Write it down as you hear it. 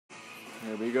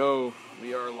Here we go.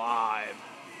 We are live.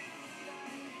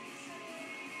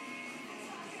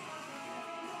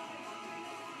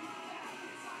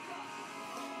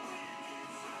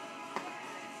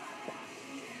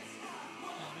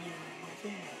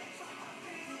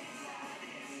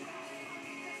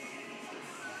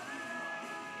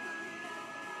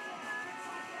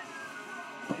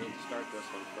 I need to start this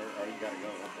one first, or you gotta go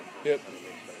with it. Yep.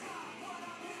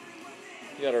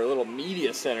 We got our little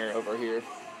media center over here.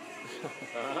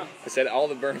 I said all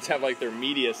the Burns have like their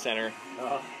media center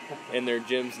in their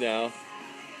gyms now.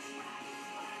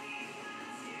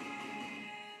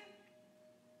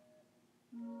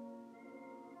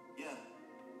 Yeah.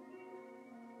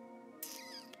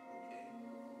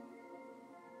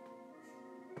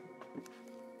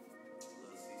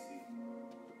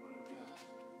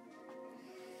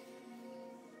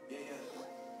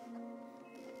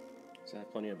 Is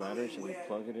that plenty of battery? Should we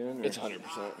plug it in? Or? It's 100%.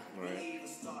 All right.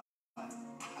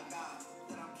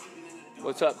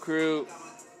 What's up, crew?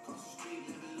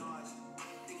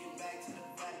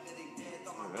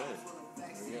 All right.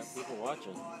 We got people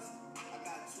watching. All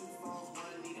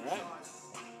right.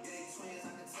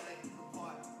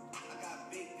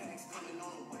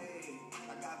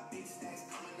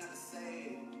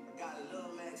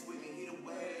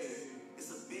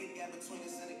 Between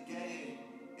us in the game.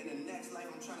 In the next life,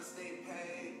 I'm trying to stay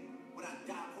paid. When I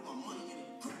die, put my money in the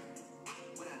grave.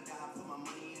 When I die, put my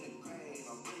money in the grave.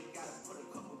 I really gotta put a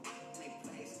couple in their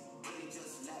place. Really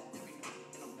just left everything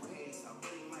in a waste. I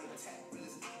really might tap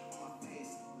realist on my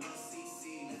face. Lil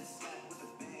CC, let it slap with the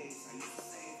bass. I used to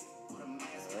say, put a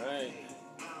mask All right.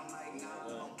 Now I'm like,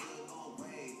 nah, I'm good, go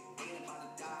away. Ain't about to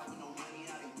die with no money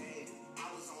out of gave. I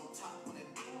was on top when it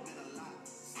been a lot.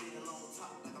 Still on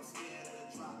top like I'm scared of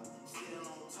the drop. Still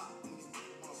on top when these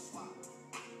wanna swap.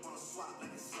 Wanna swap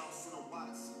like it's sauce in a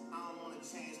watch. I don't wanna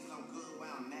change cause I'm good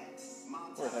where I'm at.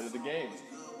 We're ahead of the game.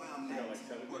 Good where I'm at.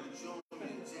 Word of June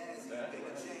and Jazzy,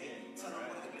 Bigger J. Tell them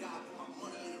when I die, put my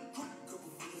money in the crack.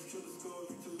 Couple feelings, killers go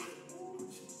you to let.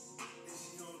 And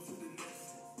she on to the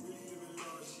next. Really living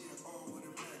large, she ain't all with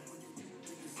a Mac. When you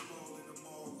really small in the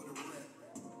mall with a rat.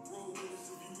 Roll with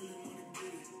us if you really wanna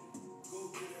get it. Go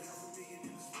get it, $500,000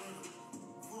 in the sprinter.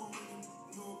 Phone with him,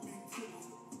 no big tipple.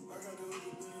 I got the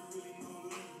other billion, really no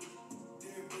limit.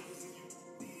 Derek Brooks in you,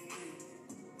 DNA.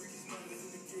 Ricky's not as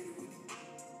indicated with you.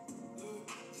 Look,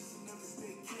 just another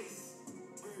state case.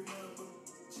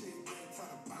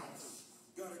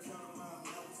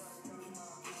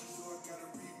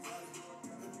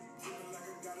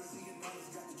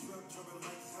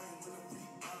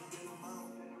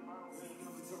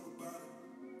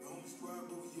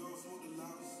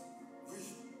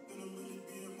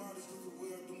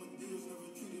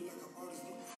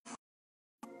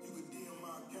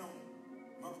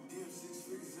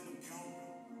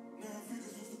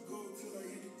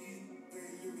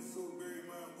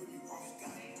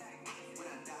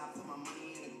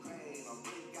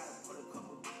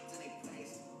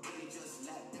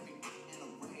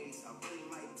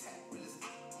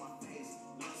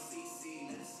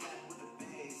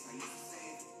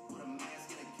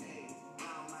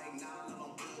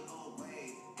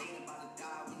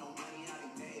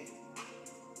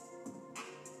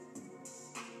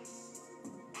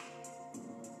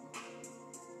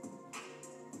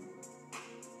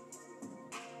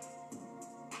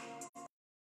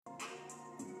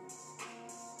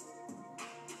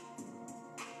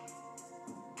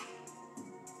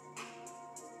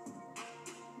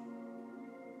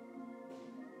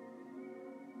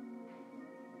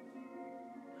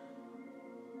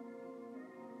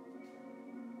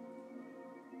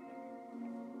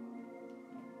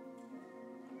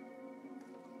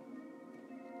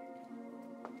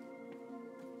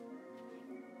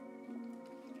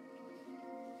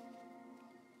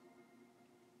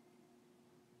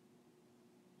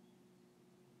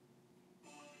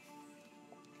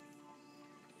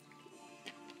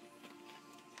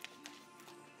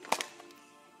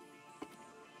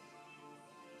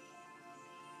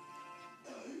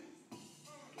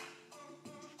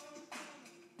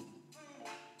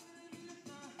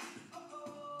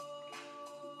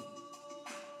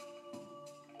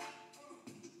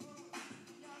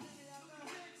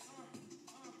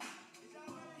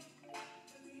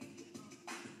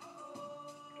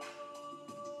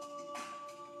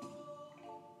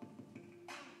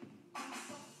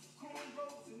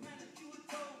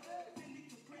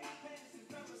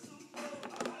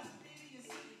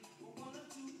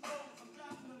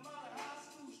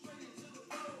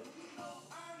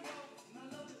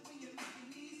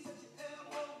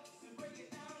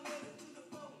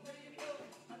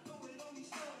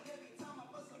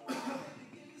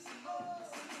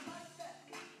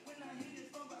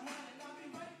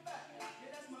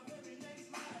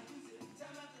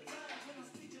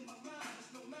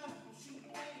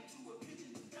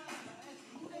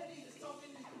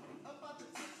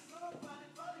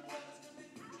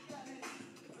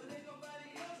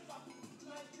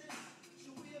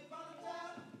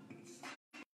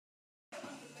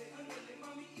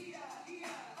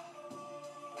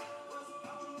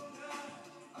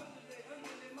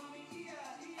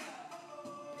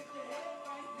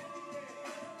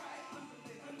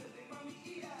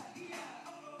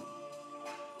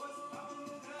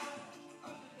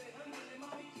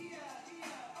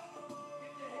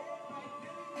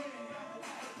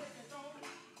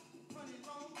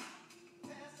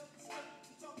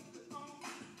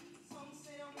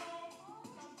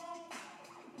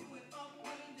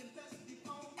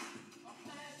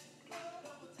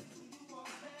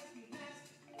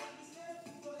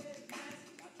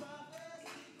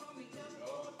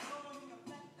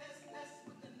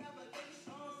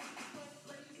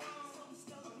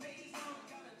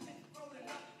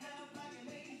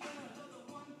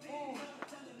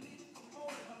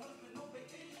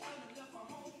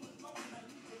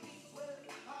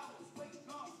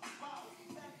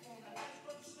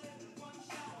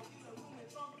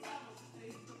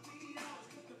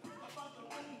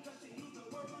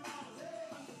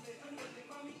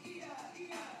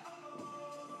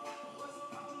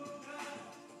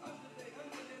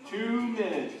 2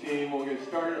 minutes, team. We'll get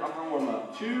started on our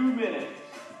warm-up. 2 minutes.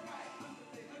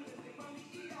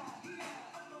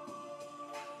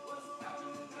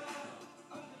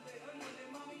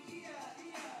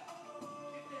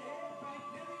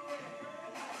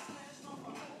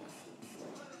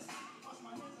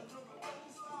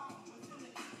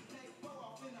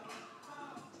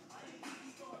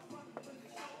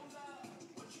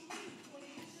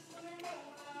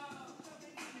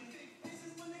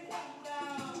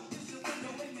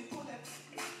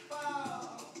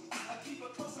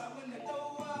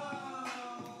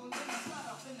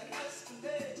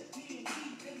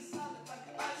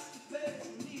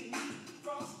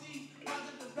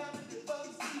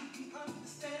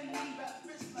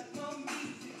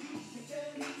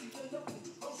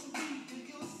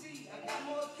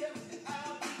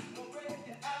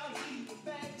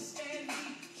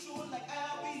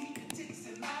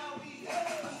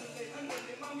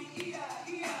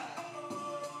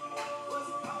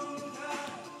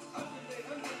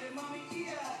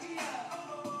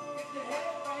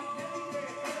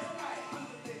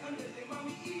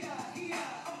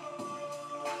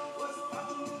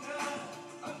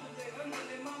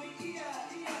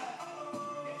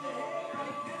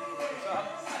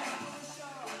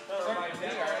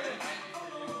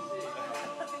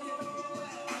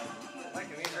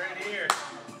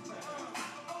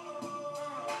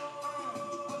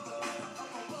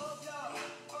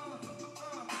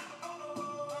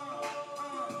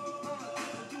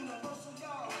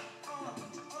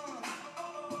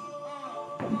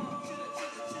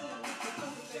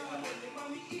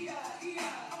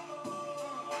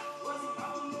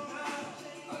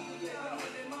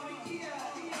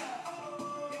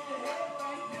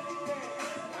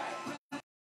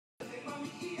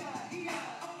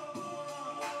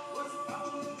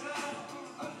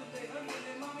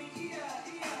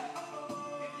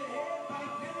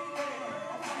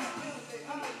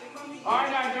 All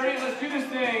right, 9:30, let's do this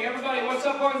thing. Everybody, what's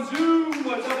up on Zoom?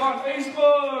 What's up on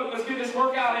Facebook? Let's get this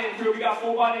workout in, crew. We got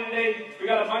full body today. We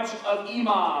got a bunch of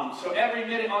EMOMs. So every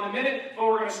minute on the minute, but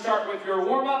we're going to start with your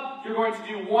warm-up. You're going to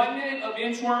do 1 minute of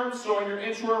inchworms. So on your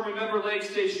inchworm, remember, legs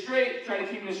stay straight. Try to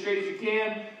keep them as straight as you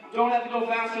can. Don't have to go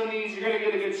fast on these. You're going to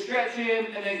get a good stretch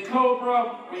in. And then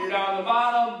cobra when you're down on the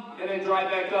bottom. And then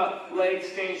drive back up. Legs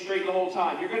staying straight the whole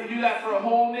time. You're going to do that for a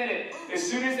whole minute. As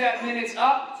soon as that minute's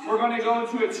up, we're going to go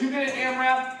into a 2-minute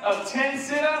AMRAP of 10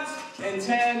 sit-ups and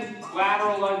 10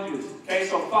 lateral lunges. Okay,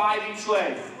 so 5 each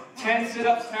leg. 10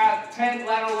 sit-ups, 10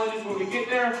 lateral lunges when we get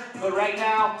there. But right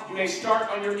now, you may start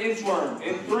on your inchworm.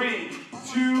 In 3,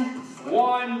 2,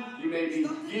 1, you may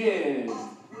begin.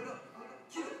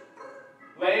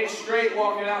 Legs straight,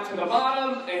 walking out to the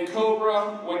bottom, and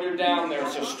cobra when you're down there.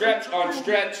 So stretch on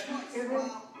stretch.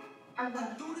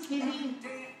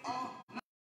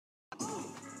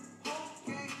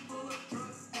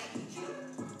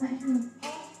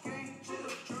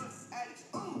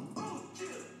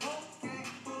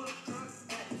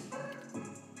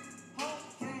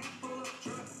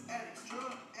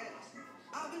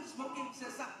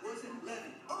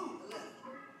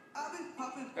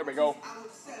 There we go.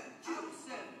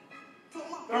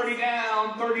 30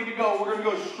 down, 30 to go. We're going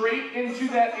to go straight into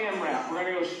that AMRAP. We're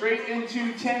going to go straight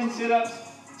into 10 sit-ups,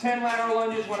 10 lateral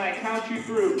lunges when I count you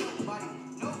through.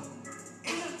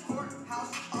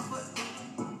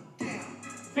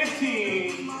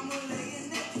 15.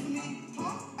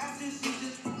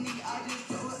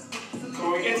 So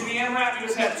when we get to the AMRAP, you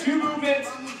just have 2 movements,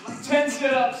 10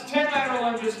 sit-ups, 10 lateral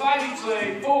lunges, 5 each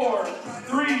leg, 4,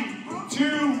 3,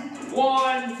 2,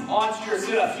 1. Onto your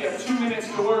sit-ups. You have 2 minutes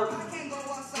to work.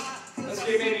 Let's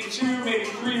get maybe 2, maybe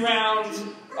 3 rounds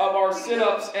of our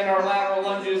sit-ups and our lateral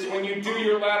lunges. When you do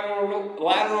your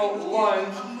lateral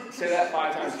lunge, say that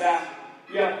 5 times fast.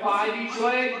 You have 5 each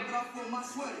leg.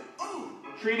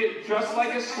 Treat it just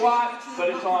like a squat, but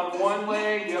it's on one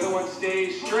leg. The other one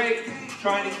stays straight.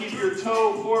 Trying to keep your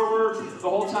toe forward the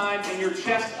whole time and your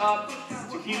chest up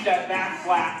to keep that back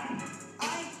flat.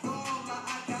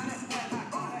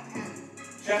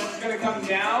 Chest is going to come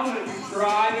down, but if you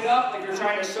drive it up like you're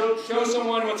trying to show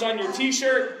someone what's on your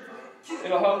t-shirt,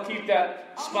 it'll help keep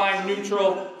that spine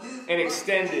neutral and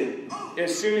extended.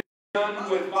 As soon as you're done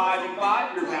with 5 and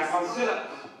 5, you're back on sit-ups.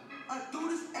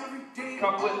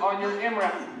 Couple it on your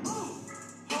AMRAP.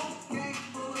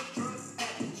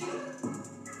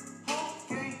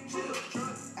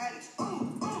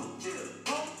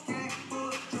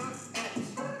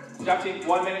 Stop, take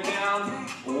 1 minute down,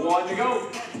 1 to go.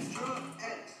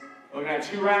 We're going to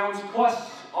have 2 rounds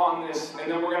plus on this,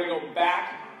 and then we're going to go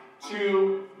back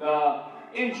to the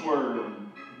inchworm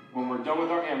when we're done with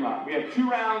our AMRAP. We have 2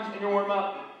 rounds in your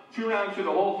warm-up, 2 rounds to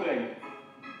the whole thing.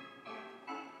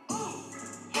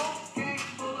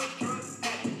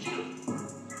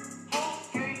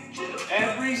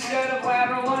 Every set of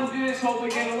lateral lunges, hopefully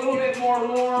getting a little bit more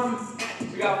warm.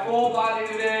 We got full body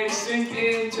today. Sink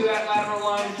into that lateral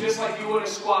lunge just like you would a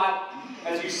squat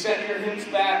as you set your hips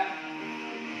back.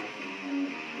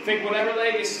 Think whatever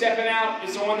leg is stepping out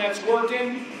is the one that's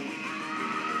working.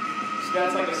 So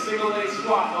that's like a single leg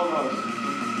squat almost.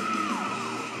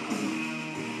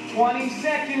 20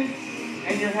 seconds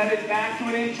and you're headed back to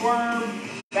an inchworm.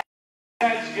 Back,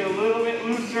 get a little bit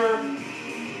looser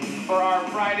for our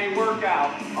Friday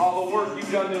workout. All the work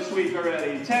you've done this week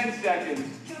already. 10 seconds.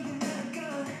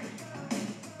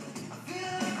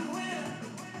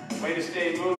 Way to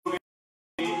stay moving.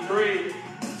 3,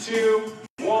 2,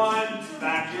 1.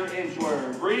 Back to your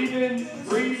inchworm. Breathe in,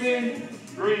 breathe in,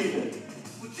 breathe in.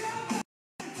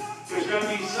 There's going to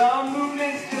be some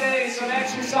movements today, some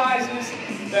exercises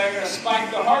that are going to spike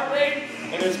the heart rate,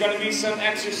 and there's going to be some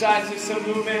exercises, some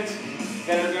movements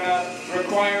that are going to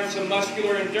require some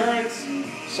muscular endurance,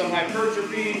 some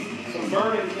hypertrophy, some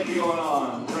burning going to be going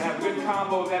on. We're going to have a good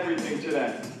combo of everything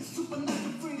today.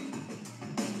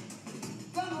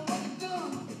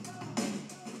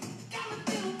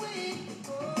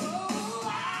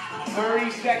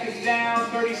 30 seconds down,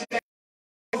 30 seconds.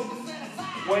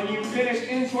 When you finish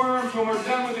inchworms, when we're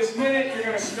done with this minute, you're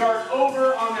going to start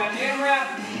over on that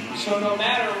AMRAP. So no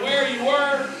matter where you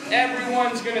were,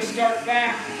 everyone's going to start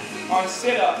back on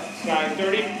sit-up.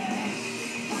 9:30.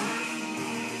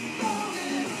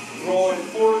 Rolling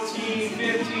 14,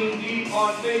 15 deep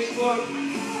on Facebook.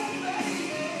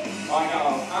 I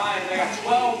got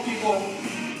 12 people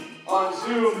on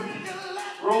Zoom.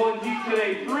 Rolling deep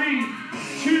today. 3,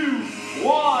 2,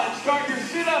 1. Start your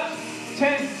sit-ups.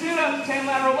 10 sit-ups, 10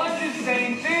 lateral lunges,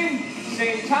 same thing,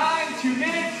 same time, 2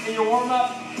 minutes, and your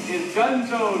warm-up is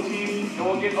done-so, team. And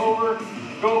we'll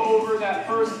go over that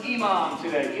first EMOM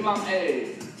today, EMOM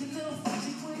A.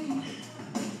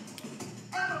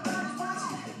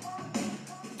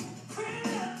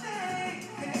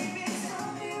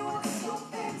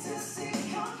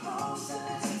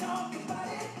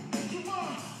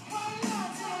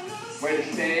 Way to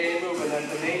stay moving, that's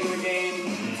the name of the game.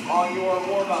 On your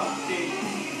warm-up, team.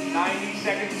 90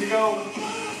 seconds to go.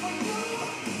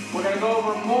 We're going to go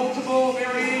over multiple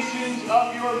variations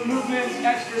of your movements,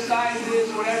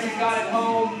 exercises, whatever you got at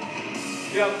home.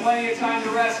 You have plenty of time to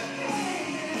rest.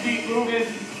 Keep moving.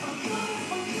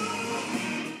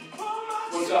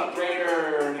 What's up,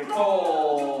 Raider,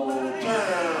 Nicole,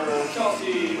 Turner,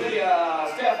 Chelsea, Lydia,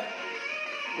 Steph?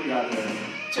 We got there.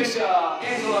 Tisha,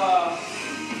 Angela.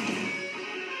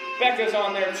 Becca's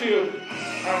on there too.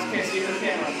 I just can't see her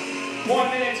camera.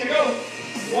 1 minute to go.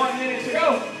 1 minute to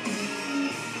go.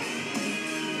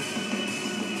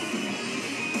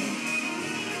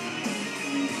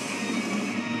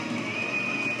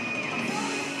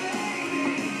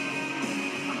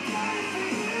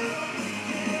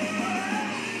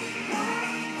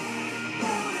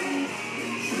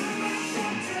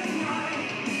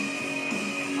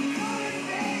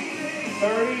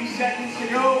 Seconds to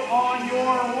go on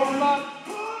your warm-up.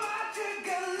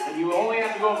 And you only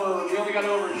have to go over, we only got to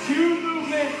go over 2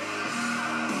 movements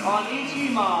on each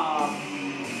EMOM.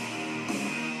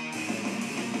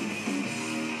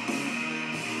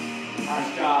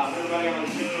 Nice job, everybody on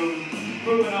Zoom,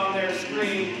 moving on their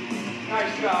screen.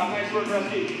 Nice job, nice work,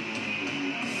 Rusty.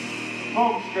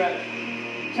 Home stretch.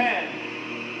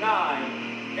 10,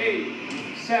 9,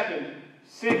 8, 7,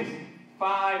 6,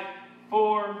 5,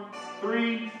 4,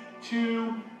 3,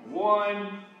 2,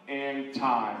 1, and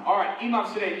time. All right,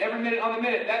 EMOMs today, every minute on the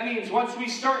minute. That means once we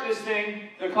start this thing,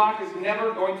 the clock is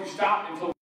never going to stop until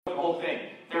we do the whole thing.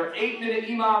 There are 8-minute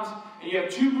EMOMs, and you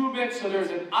have 2 movements, so there's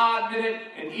an odd minute,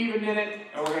 an even minute,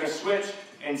 and we're going to switch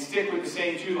and stick with the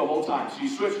same 2 the whole time. So you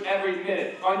switch every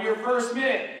minute. On your first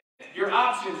minute, your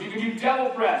options, you can do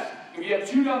double press. If you have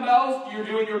 2 dumbbells, you're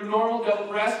doing your normal double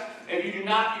press. If you do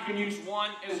not, you can use 1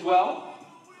 as well.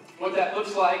 What that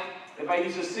looks like, if I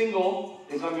use a single,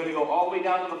 is I'm going to go all the way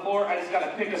down to the floor. I just got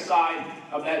to pick a side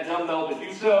of that dumbbell to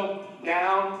do so.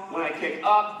 Down, when I kick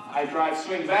up, I drive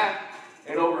swing back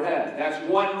and overhead. That's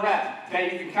 1 rep.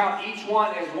 Okay, you can count each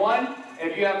one as 1.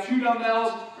 If you have 2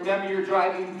 dumbbells, remember you're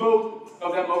driving both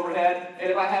of them overhead. And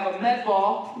if I have a med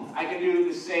ball, I can do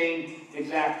the same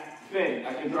exact thing.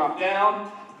 I can drop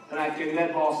down, and I can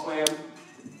med ball slam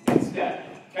instead.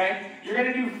 Okay? You're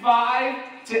going to do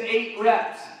 5 to 8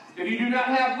 reps. If you do not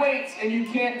have weights and you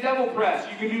can't double press,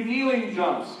 you can do kneeling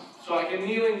jumps. So I can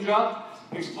kneeling jump,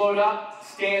 explode up,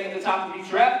 stand at the top of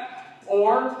each rep,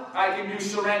 or I can do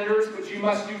surrenders, but you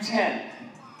must do 10.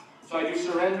 So I do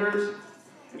surrenders,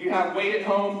 If you have weight at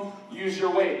home, use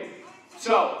your weight.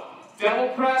 So, devil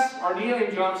press or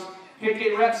kneeling jumps, pick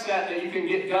a rep set that you can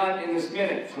get done in this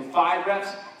minute. So 5 reps,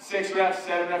 6 reps,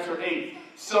 7 reps, or 8.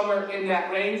 Somewhere in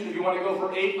that range. If you want to go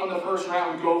for 8 on the first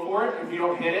round, go for it. If you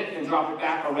don't hit it, then drop it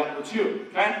back a rep or 2.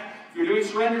 Okay? If you're doing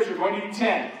surrenders, you're going to do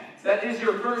 10. That is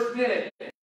your first minute.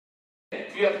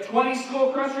 If you have 20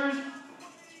 skull crushers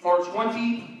or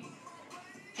 20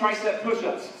 tricep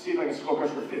push-ups, see if I can skull crush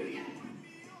for 50.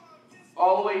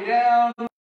 All the way down, and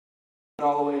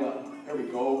all the way up. There we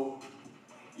go.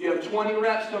 You have 20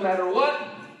 reps no matter what.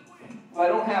 If I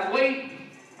don't have weight,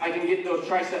 I can get those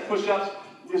tricep push-ups.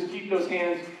 Just keep those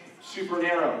hands super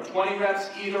narrow. 20 reps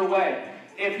either way.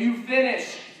 If you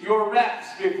finish your reps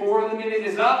before the minute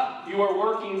is up, you are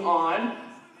working on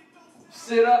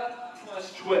sit-up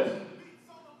plus twist.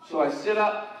 So I sit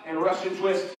up and Russian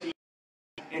twist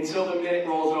until the minute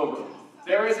rolls over.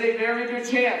 There is a very good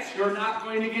chance you're not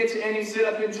going to get to any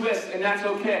sit-up and twist, and that's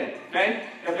okay, okay?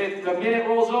 If the minute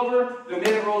rolls over,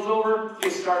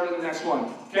 get started on the next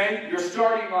one, okay? You're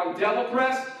starting on devil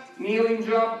press, kneeling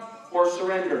jump, or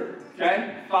surrender,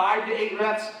 okay? 5 to 8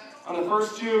 reps on the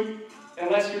first 2.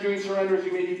 Unless you're doing surrenders,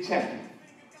 you may do 10.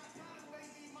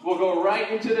 We'll go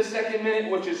right into the second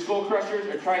minute, which is skull crushers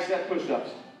or tricep push-ups.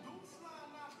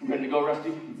 You ready to go, Rusty?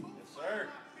 Yes, sir.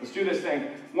 Let's do this thing.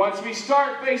 Once we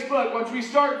start Facebook, once we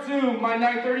start Zoom, my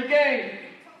 9:30 game,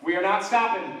 we are not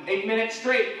stopping. 8 minutes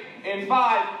straight. In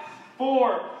 5,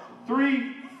 4,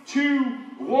 3, 2,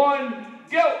 1,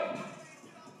 go!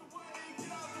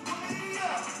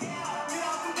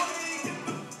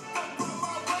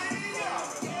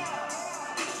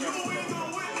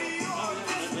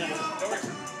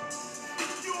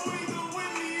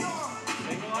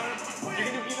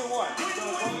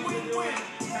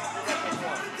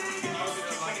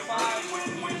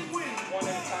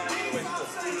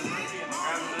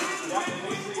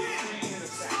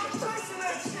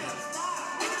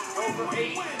 For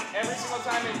 8. Every single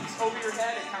time it's over your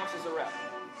head, it counts as a rep.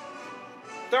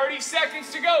 30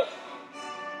 seconds to go.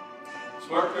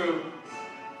 Smart crew.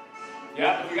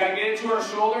 Yeah, if we gotta get it to our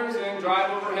shoulders and then drive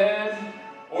overhead,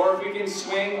 or if we can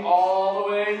swing all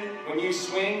the way. When you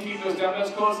swing, keep those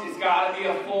dumbbells close. It's gotta be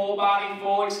a full body,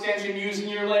 full extension using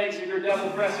your legs if you're devil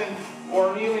pressing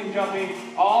or kneeling jumping.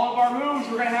 All of our moves,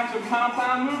 we're gonna have some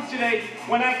compound moves today.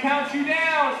 When I count you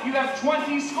down, you have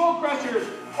 20 skull crushers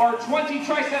or 20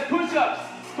 tricep push-ups.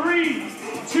 3,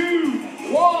 2,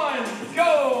 1,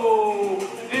 go!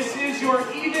 This is your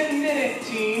even minute,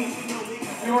 team.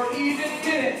 Your even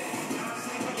minute.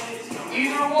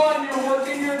 Either one, you're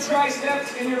working your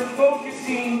triceps and you're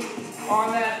focusing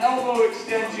on that elbow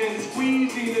extension,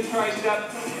 squeezing the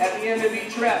tricep at the end of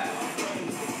each rep.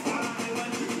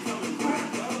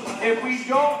 If we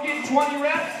don't get 20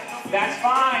 reps, that's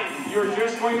fine. You're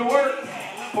just going to work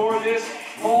for this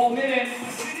whole minute,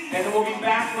 and then we'll be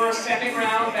back for a second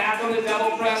round, back on the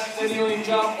devil press, the kneeling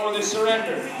jump, or the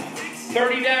surrender.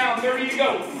 30 down, 30 to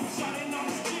go.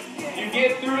 You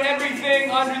get through everything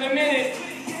under the minute.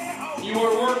 You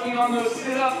are working on those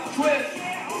sit-up twists.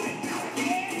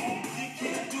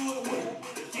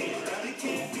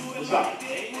 What's up?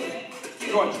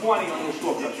 You're going 20 on your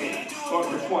skull crush.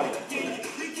 Going for 20.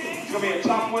 It's going to be a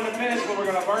tough one to finish, but we're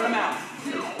going to burn them out.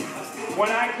 When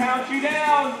I count you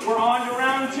down, we're on to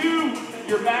round 2.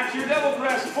 You're back to your devil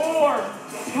press. 4,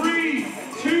 3,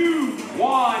 2,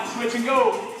 1. Switch and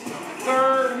go.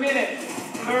 Third minute.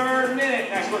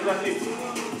 Next one, Rusty.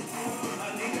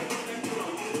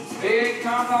 Big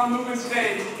compound movements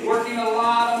today. Working a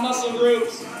lot of muscle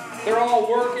groups. They're all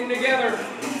working together.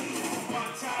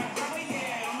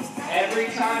 Every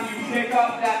time you pick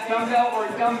up that dumbbell or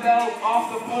dumbbell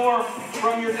off the floor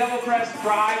from your devil press,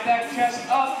 drive that chest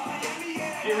up.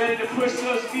 Get ready to push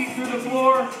those feet through the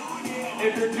floor.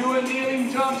 If you're doing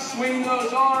kneeling jumps, swing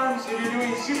those arms. If you're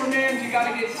doing Supermans, you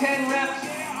got to get 10 reps,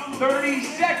 30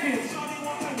 seconds.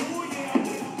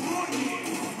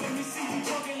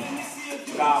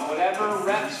 Whatever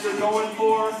reps you're going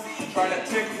for, try to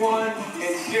pick one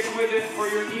and stick with it for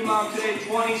your EMOM today.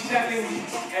 20 seconds,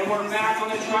 and we're back on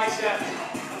the triceps.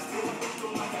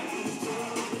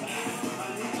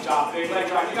 Good job, big leg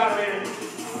drive. You got it, Raider.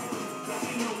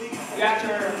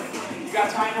 You got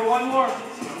time for one more.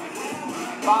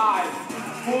 5,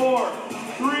 4,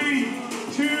 3,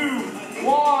 2,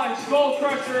 1. Skull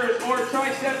crushers or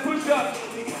tricep push-ups.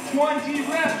 20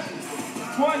 reps.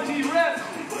 20 reps.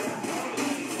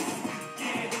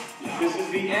 This is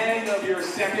the end of your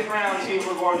second round, team.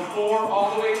 We're going 4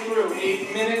 all the way through.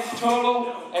 8 minutes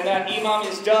total, and that EMOM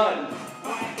is done.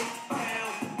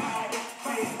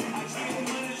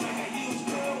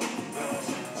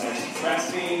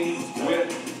 Pressing with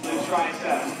the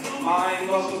triceps. Mind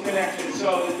muscle connection.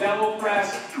 So the devil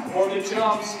press or the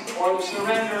jumps or the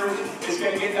surrenders is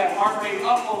going to get that heart rate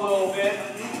up a little bit.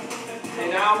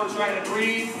 And now we're trying to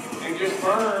breathe and just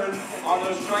burn on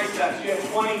those triceps. You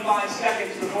have 25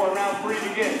 seconds before round 3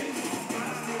 begins.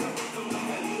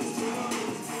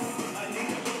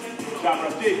 Shot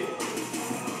press deep.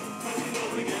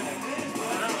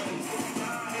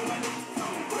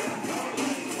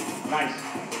 Nice.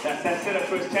 That's that sit-up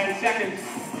twist, 10 seconds.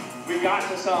 We've got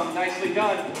to some. Nicely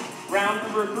done. Round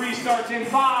number 3 starts in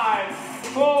 5,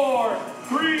 4,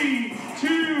 3,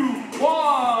 2,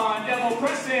 1. Devil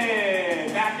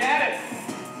pressing. Back at it.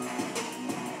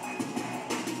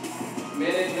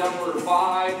 Minute number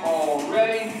 5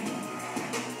 already.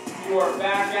 You are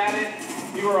back at it.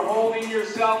 You are holding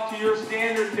yourself to your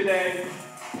standard today.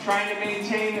 Trying to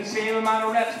maintain the same amount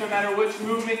of reps no matter which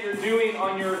movement you're doing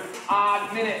on your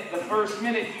odd minute, the first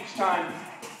minute each time.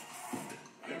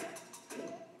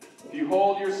 If you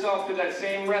hold yourself to that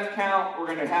same rep count, we're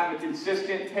going to have a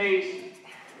consistent pace.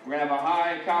 We're going to have a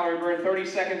high calorie burn, 30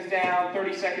 seconds down,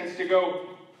 30 seconds to go.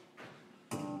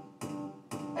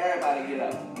 Everybody get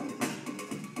up.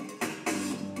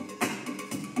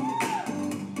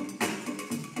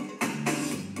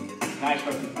 Nice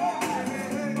one.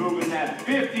 Moving that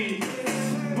 50,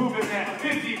 moving that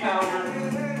 50-pounder.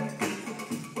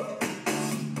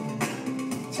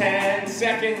 10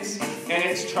 seconds, and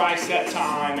it's tricep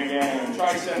time again.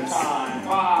 Tricep time.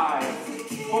 5,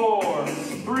 4,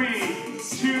 3,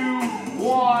 2,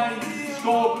 1.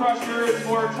 Skull crushers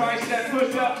or tricep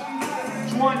push-ups.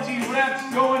 20 reps,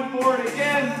 going for it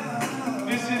again.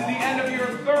 This is the end of your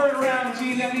 3rd round,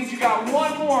 team. That means you got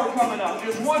one more coming up.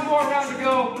 Just one more round to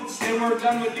go, and we're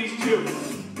done with these 2.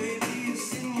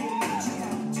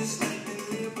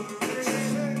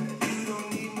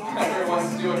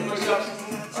 Everyone's doing push-ups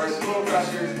or skull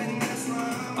crushers.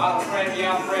 Out frame,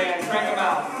 out frame. Crank them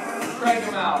out. Crank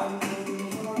them out.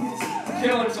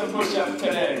 Killing some push-ups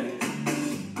today.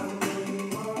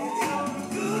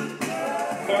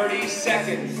 30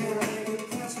 seconds.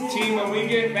 Team, when we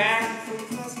get back,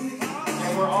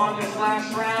 and we're on this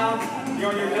last round,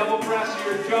 you're on your double press,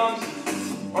 your jumps,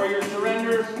 or your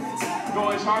surrenders. Go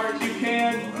as hard as you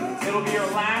can. It'll be your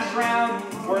last round.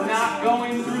 We're not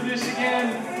going through this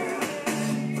again.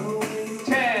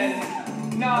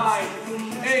 10, 9,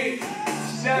 8,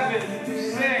 7,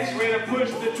 6. Way to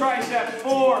push the triceps.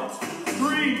 4,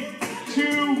 3,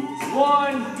 2,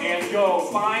 1, and go.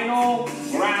 Final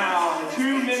round.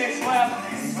 2 minutes left.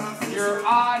 You're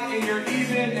odd and you're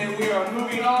even, and we are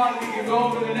moving on. We can go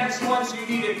over the next one, so you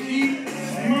need to keep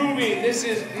moving. This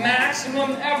is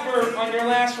maximum effort on your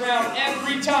last round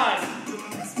every time.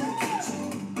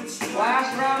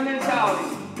 Last round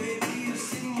mentality.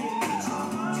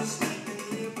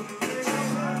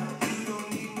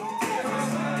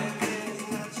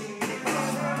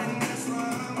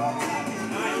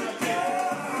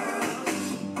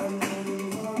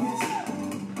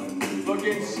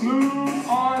 Looking smooth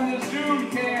on the Zoom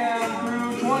cam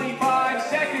through 25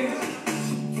 seconds.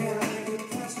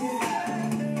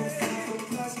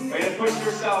 Way to push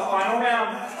yourself. Final round.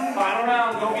 Final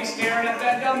round. Don't be staring at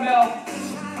that dumbbell.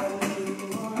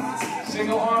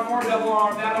 Single arm or double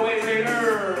arm. That away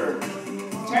later.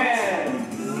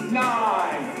 10,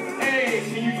 9, 8.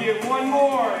 Can you get one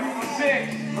more?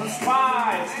 6,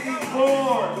 5,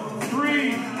 4,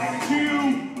 3,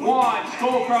 2, 1.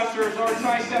 Skull crushers or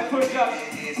tricep push-ups.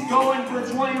 Going for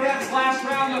 20 reps. Last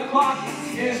round. The clock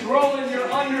is rolling.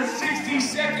 You're under 60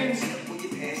 seconds.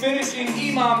 Finishing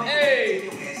Imam A.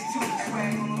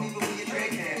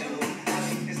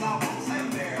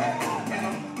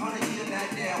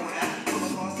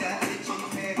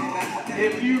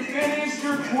 If you finish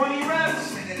your 20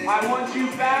 reps, I want you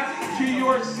back to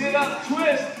your sit-up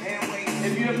twist.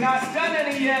 If you have not done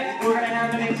any yet, we're going to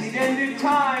have an extended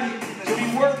time to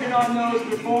be working on those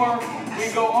before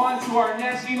we go on to our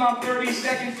next Imam. 30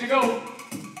 seconds to go.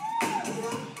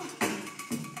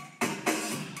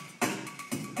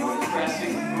 And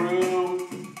pressing through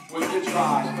with the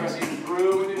tris, pressing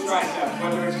through with the triceps,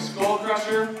 whether it's a skull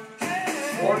crusher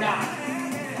or not.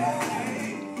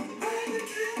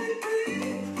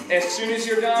 As soon as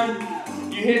you're done,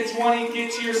 you hit 20,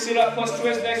 get to your sit-up plus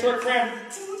twist. Next work, friend.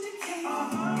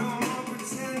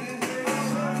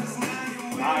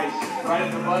 Nice, right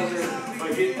at the buzzer,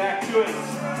 but get back to it.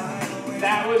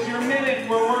 That was your minute.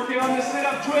 We're working on the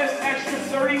sit-up twist. Extra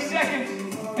 30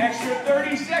 seconds. Extra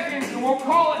 30 seconds, and we'll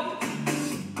call it.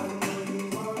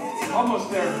 Almost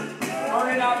there.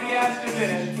 Burning out the abs to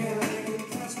finish.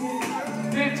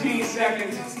 15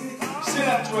 seconds.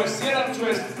 Sit-up twist, sit-up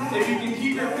twist. If you can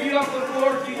keep your feet off the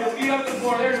floor, keep your feet off the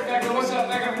floor. There's Becca. What's up,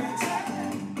 Becca?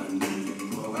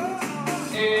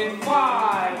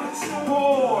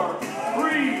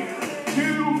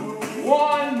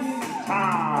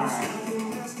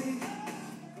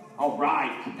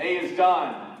 A is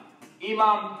done.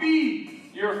 Imam B,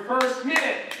 your first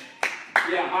minute.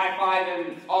 Yeah, high five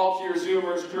and all to your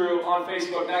Zoomers crew on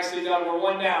Facebook. Nicely done. We're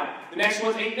one down. The next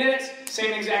one's 8 minutes.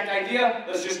 Same exact idea.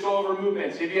 Let's just go over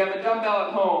movements. If you have a dumbbell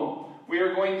at home, we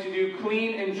are going to do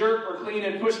clean and jerk or clean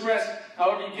and push press,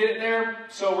 however you get it there.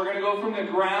 So we're going to go from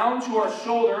the ground to our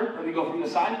shoulder. Let me go from the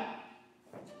side.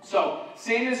 So,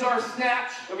 same as our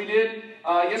snatch that we did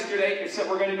yesterday, except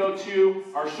we're going to go to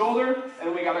our shoulder, and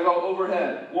then we got to go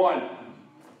overhead. 1.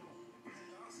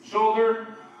 Shoulder,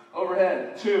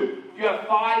 overhead. 2. You have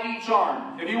 5 each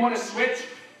arm. If you want to switch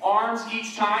arms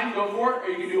each time, go for it, or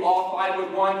you can do all 5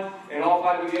 with one and all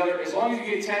 5 with the other. As long as you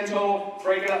get 10 total,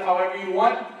 break it up however you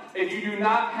want. If you do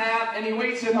not have any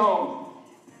weights at home,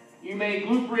 you may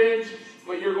glute bridge,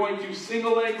 but you're going to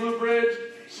single leg glute bridge,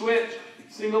 switch,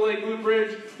 single leg glute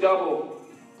bridge, double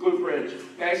glute bridge.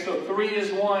 Okay, so 3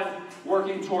 is 1,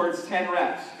 working towards 10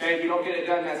 reps. Okay, if you don't get it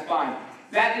done, that's fine.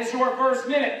 That is your first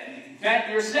minute. Okay,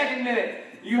 your second minute,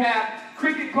 you have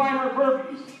cricket climber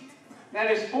burpees.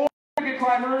 That is 4 cricket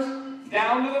climbers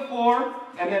down to the floor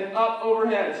and then up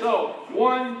overhead. So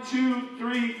 1, 2,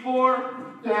 3, 4,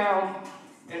 down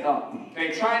and up.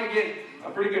 Okay, trying to get a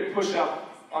pretty good push up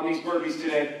on these burpees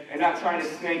today and not trying to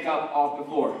snake up off the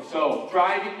floor. So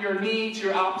driving your knee to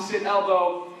your opposite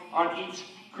elbow on each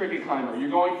cricket climber. You're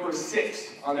going for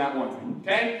 6 on that one.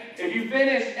 Okay? If you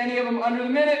finish any of them under the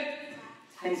minute,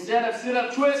 instead of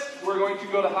sit-up twist, we're going to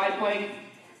go to high plank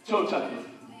toe tucking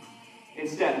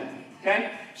instead.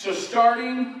 Okay? So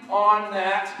starting on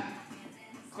that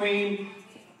clean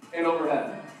and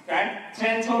overhead. Okay?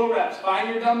 10 total reps. Find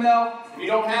your dumbbell. If you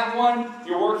don't have one,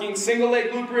 you're working single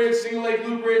leg glute bridge,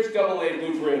 double leg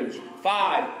glute bridge.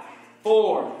 5,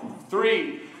 4,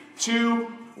 3, 2,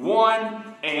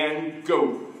 1, and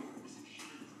go.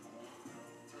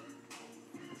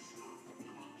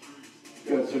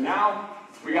 Good. So now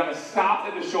we got to stop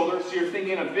at the shoulder. So you're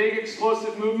thinking a big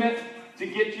explosive movement to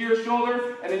get to your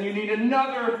shoulder, and then you need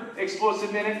another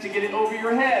explosive minute to get it over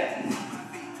your head.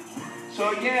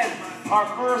 So again, our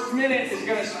first minute is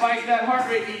going to spike that heart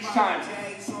rate each time.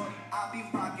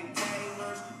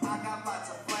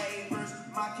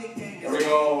 There we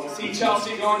go. See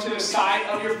Chelsea going to the side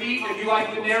of your feet. If you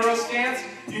like the narrow stance,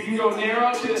 you can go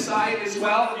narrow to the side as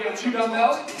well. If you have 2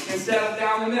 dumbbells instead of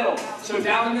down the middle. So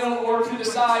down the middle or to the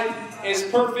side is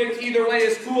perfect. Either way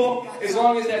is cool. As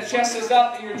long as that chest is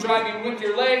up and you're driving with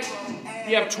your legs.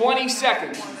 You have 20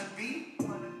 seconds.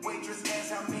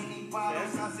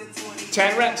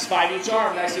 10 reps, 5 each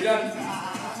arm. Nicely done.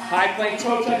 High plank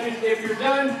toe touches if you're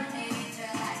done.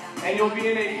 And you'll be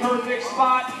in a perfect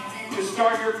spot to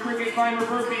start your cricket climber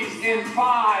burpees in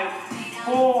 5,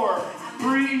 4,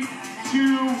 3,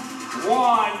 2,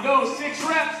 1. Go 6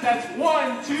 reps. That's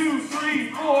 1, 2, 3,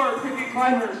 4 cricket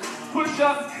climbers. Push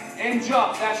up and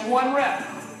jump. That's 1 rep.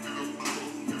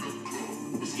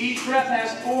 Each rep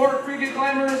has 4 cricket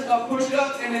climbers, a push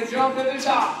up, and a jump at the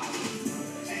top.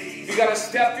 You gotta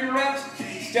step your reps.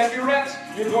 Step your reps.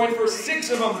 You're going for 6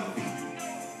 of them.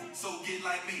 So get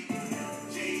like me.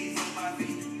 J's on my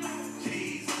feet.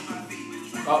 J's on my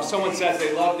feet. Oh, someone says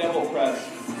they love double press.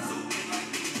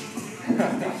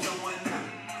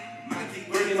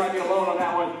 Brittany might be alone on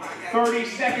that one. 30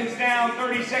 seconds down,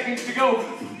 30 seconds to go.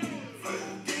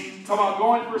 Come on,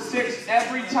 going for 6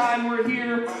 every time we're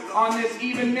here on this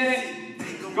even minute.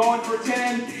 Going for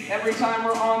 10 every time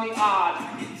we're on the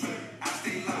odd.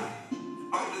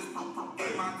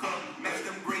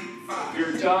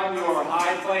 You're done, you're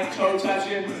high plank toe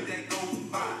touching.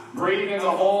 Breathing the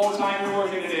whole time you're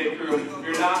working today, crew. If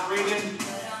you're not breathing,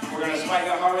 we're going to spike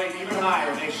that heart rate even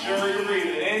higher. Make sure you're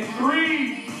breathing. In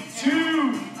 3,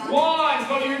 2, 1,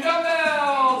 go to your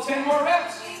dumbbell. 10 more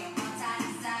reps.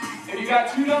 If you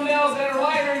got 2 dumbbells that are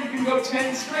lighter, you can go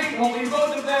 10 straight, holding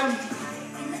both of them.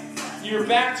 You're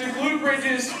back to glute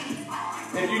bridges.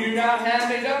 If you do not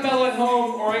have a dumbbell at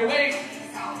home or a weight,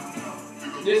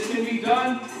 this can be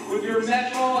done with your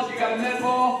med ball. If you got a med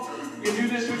ball, you can do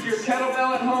this with your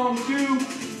kettlebell at home too.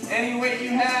 Any weight you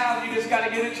have, you just got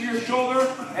to get it to your shoulder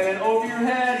and then over your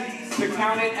head to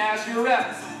count it as your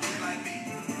rep.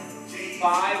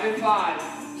 5 and 5.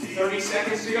 30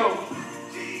 seconds to go.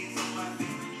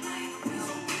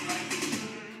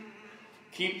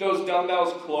 Keep those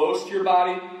dumbbells close to your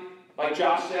body. Like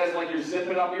Josh says, like you're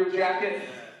zipping up your jacket.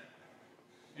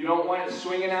 You don't want it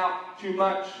swinging out too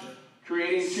much,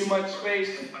 creating too much space.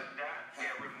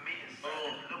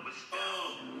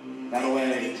 That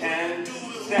way, 10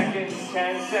 seconds,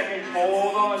 10 seconds,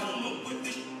 hold on.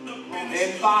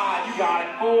 In 5, you got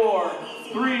it. 4,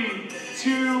 3,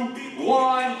 2,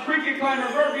 1. Cricket climber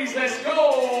burpees, let's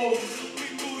go.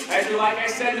 Like I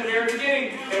said in the very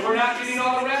beginning, if we're not getting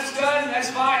all the reps done, that's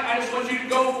fine. I just want you to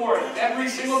go for it every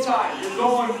single time. You're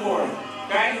going for it.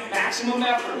 Okay? Maximum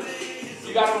effort.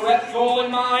 You got a rep goal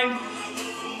in mind.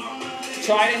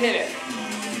 Try to hit it.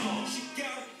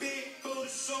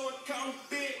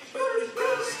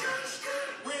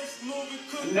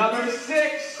 Another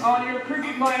 6 on your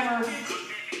cricket climber.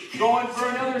 Going for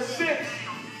another 6.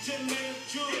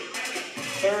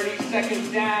 30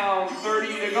 seconds down, 30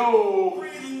 to go.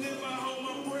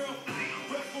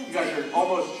 You guys are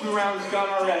almost 2 rounds done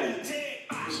already.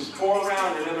 This is 4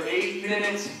 rounds, another 8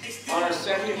 minutes on our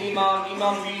second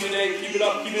EMOM meeting today. Keep it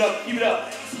up, keep it up, keep it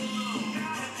up.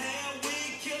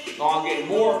 Oh, I'm getting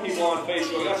more people on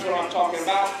Facebook. That's what I'm talking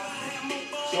about.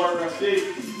 Short rest,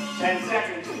 10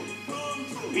 seconds.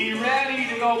 Be ready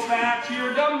to go back to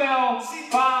your dumbbell.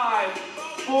 5,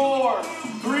 4,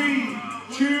 3,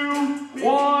 2,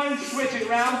 1. Switch it.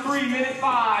 Round 3, minute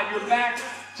 5. You're back.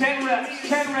 10 reps.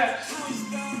 10 reps.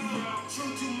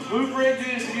 Move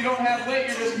bridges. If you don't have weight,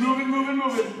 you're just moving, moving,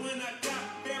 moving.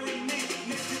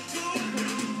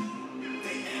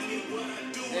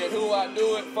 And who I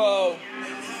do it for?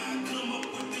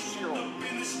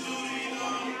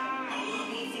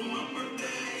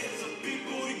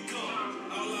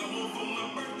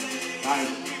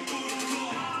 Nice.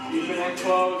 Keeping it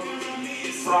close.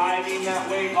 Driving that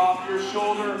weight off your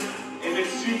shoulder. If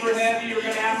it's super heavy, you're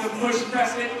going to have to push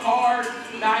press it hard.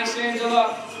 Nice,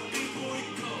 Angela.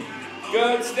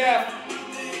 Good, Steph.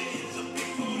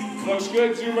 Looks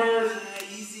good, Zoomer.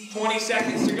 20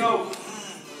 seconds to go.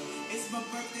 It's my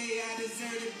birthday, I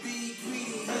deserve to be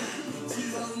greeted.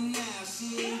 She's old now,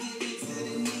 she ain't give it to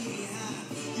the needy,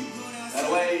 huh? That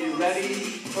way, you ready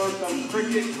for some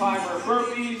cricket climber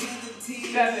burpees?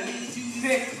 7,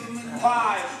 6,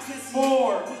 5,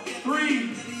 4,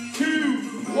 3, 2,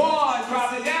 1.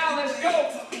 Drop it down. Let's go.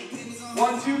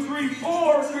 1, 2, 3,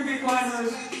 4. Cricket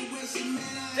climbers.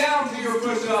 Down to your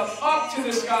push-up. Up to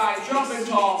the sky. Jumping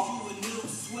tall.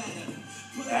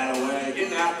 That away.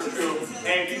 Getting after two.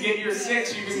 And if you get your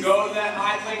 6, you can go to that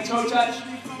high plank toe touch.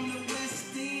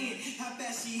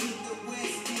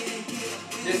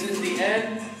 This is the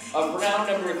end of round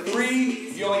number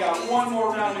 3. You only got 1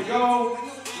 more round to go.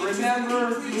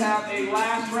 Remember, you have a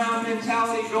last round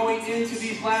mentality going into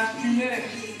these last 2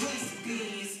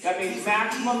 minutes. That means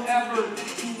maximum effort.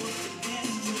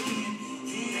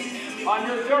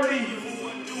 Under 30.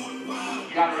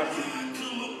 You got it, Rusty.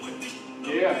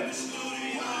 Yeah.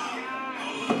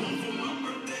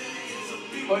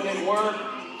 Putting in work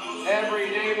every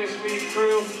day this week,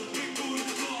 crew.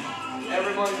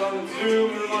 Everyone's on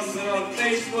Zoom, everyone's on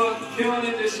Facebook, killing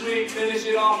it this week. Finish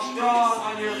it off strong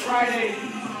on your Friday.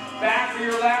 Back for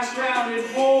your last round in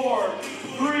 4,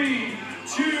 3,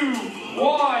 2,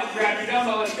 1. Grab your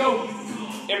dumbbell, let's go.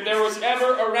 If there was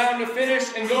ever a round to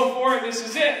finish and go for it, this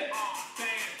is it.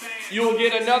 You'll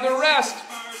get another rest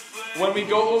when we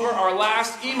go over our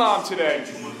last EMOM today.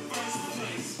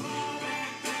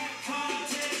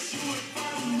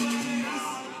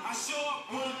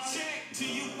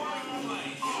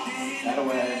 That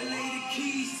away.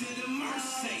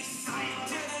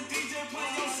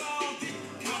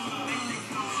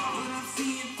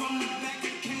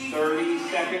 30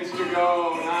 seconds to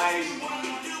go. Nice.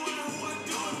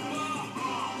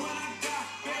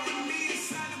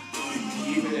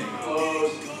 Keeping it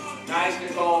close. Nice,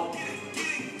 Nicole.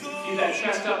 Keep that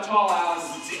chest up tall, Alan,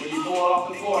 when you pull it off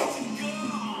the floor.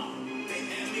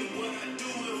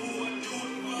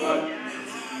 Good.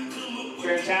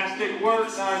 Fantastic work,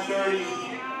 9:30.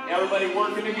 Everybody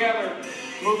working together.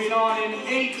 Moving on in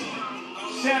 8,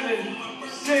 7,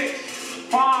 6,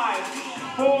 5,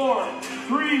 4,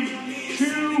 3,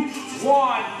 2,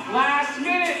 1. Last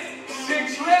minute.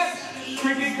 6 reps.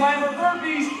 Cricket climber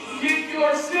burpees. Get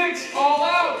your 6. All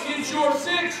out. Get your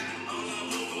 6.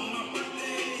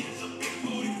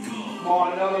 Come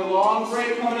on, another long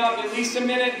break coming up. At least a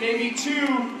minute, maybe 2,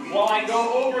 while I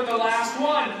go over the last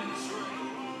one.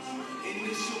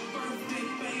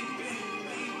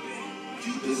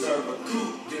 You deserve a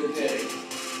coup today.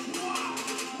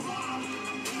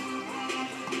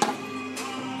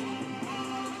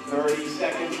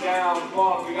 Seconds down. Come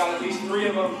on, we got at least 3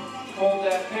 of them. Hold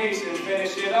that pace and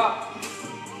finish it up.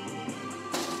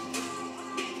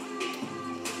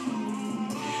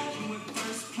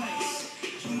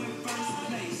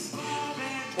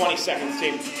 "20 seconds,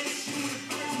 team.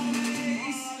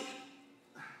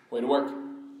 Way to work.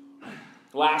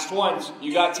 Last ones.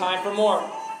 You got time for more.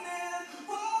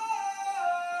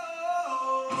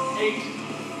 8,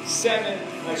 7,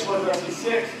 nice work, Rusty.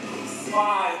 6,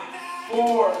 5,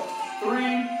 4,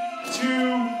 3,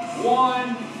 2,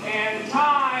 1, and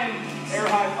time. Air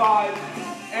high five.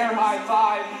 Air high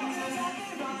five.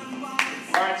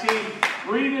 All right, team.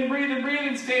 Breathe in, breathe in, breathe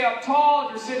in. Stay up tall.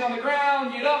 If you're sitting on the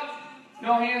ground, get up.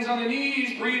 No hands on the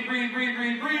knees. Breathe, breathe, breathe,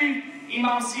 breathe, breathe.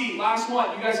 Imam C, last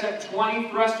one. You guys have 20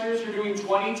 thrusters. You're doing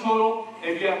 20 total.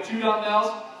 If you have 2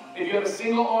 dumbbells, if you have a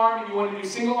single arm and you want to do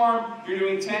single arm, you're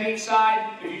doing 10 each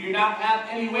side. If you do not have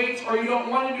any weights or you don't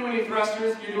want to do any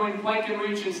thrusters, you're doing plank and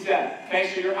reach instead. Okay,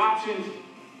 so your options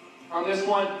on this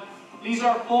one. These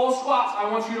are full squats. I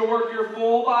want you to work your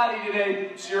full body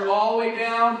today. So you're all the way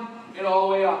down and all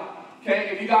the way up.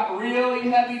 Okay, if you got really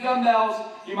heavy dumbbells,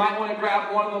 you might want to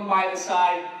grab one of them by the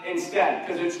side instead,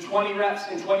 because it's 20 reps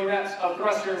and 20 reps of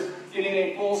thrusters. Getting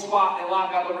a full squat and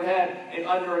lockout overhead in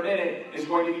under a minute is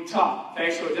going to be tough.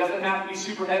 Okay, so it doesn't have to be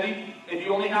super heavy. If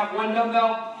you only have one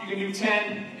dumbbell, you can do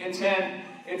 10 and 10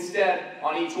 instead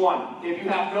on each one. If you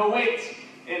have no weights,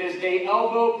 it is a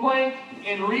elbow plank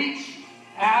and reach.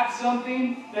 Have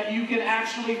something that you can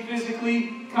actually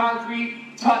physically,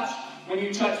 concrete, touch when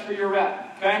you touch for your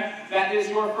rep. Okay? That is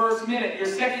your first minute. Your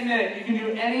second minute, you can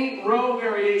do any row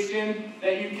variation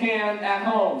that you can at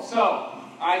home. So,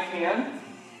 I can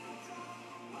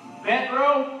bent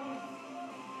row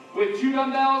with 2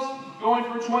 dumbbells going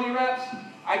for 20 reps.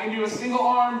 I can do a single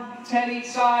arm, 10 each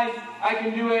side. I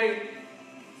can do a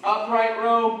upright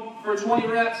row for 20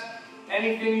 reps.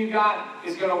 Anything you got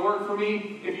is going to work for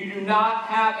me. If you do not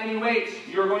have any weights,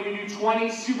 you're going to do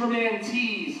 20 Superman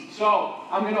T's. So,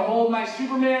 I'm going to hold my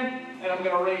Superman, and I'm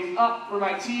going to raise up for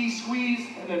my T, squeeze,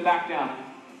 and then back down.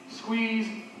 Squeeze,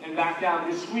 and back down.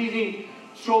 Just squeezing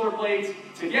shoulder blades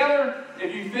together.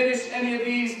 If you finish any of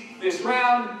these this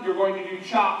round, you're going to do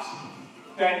chops,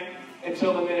 okay,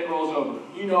 until the minute rolls over.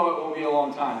 You know it won't be a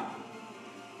long time.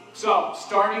 So,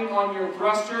 starting on your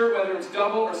thruster, whether it's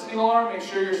double or single arm, make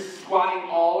sure you're squatting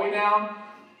all the way down,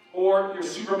 or your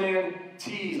Superman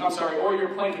T's, or your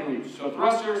plank and reach. So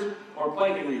thrusters or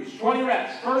plank and reach. 20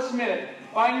 reps, first minute.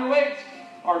 Find your weights,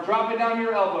 or drop it down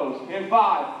your elbows. In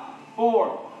 5,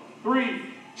 4, 3,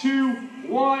 2,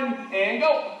 1, and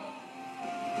go.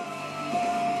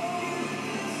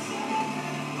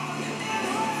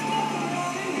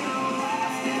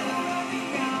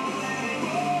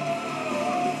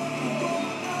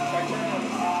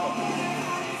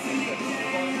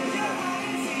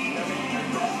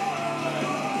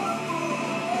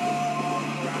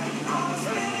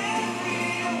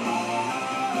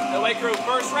 LA Crew,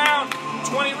 first round,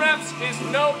 20 reps is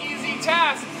no easy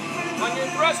task on your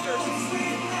thrusters.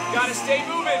 You gotta stay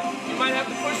moving. You might have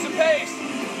to push the pace.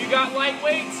 If you got light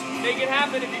weights, make it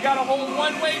happen. If you gotta hold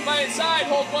one weight by its side,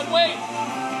 hold one weight.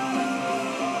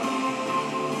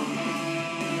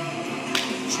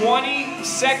 20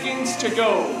 seconds to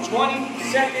go. 20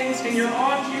 seconds and you're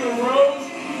onto your rows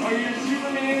or your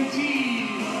Superman T's.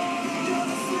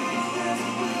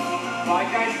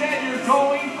 Like I said, you're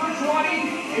going for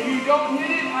 20. If you don't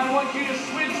hit it, I want you to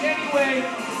switch anyway.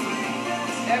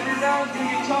 Every round's going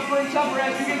to get tougher and tougher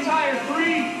as you get tired.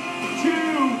 3,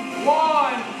 2,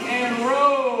 1, and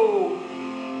row.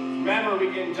 Remember,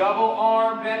 we can double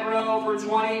arm bent row for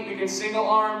 20. We can single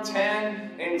arm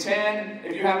 10 and 10.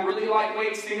 If you have really light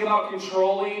weights, think about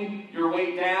controlling your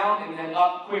weight down and then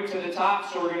up quick to the top.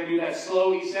 So we're going to do that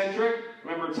slow eccentric.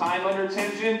 Remember, time under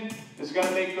tension is going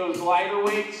to make those lighter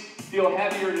weights feel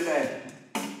heavier today.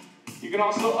 You can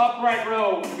also upright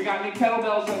row if you got any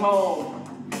kettlebells at home.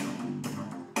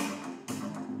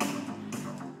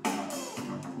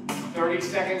 30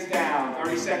 seconds down,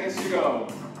 30 seconds to go.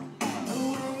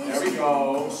 There we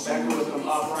go. Second with some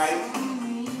upright.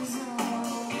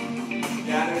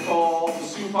 Yeah, Nicole, the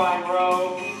supine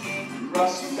row.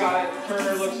 Russ, you got it.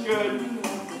 Turner looks good.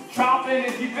 Chop in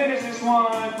if you finish this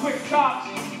one. Quick chops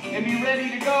and be ready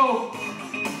to go.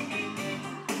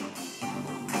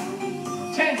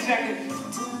 10 seconds.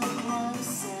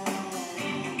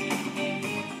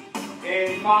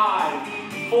 In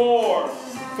 5, 4,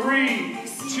 3,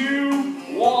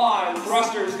 2, 1.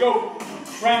 Thrusters, go.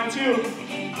 Round 2.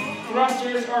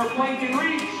 Thrusters are plank and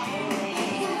reach.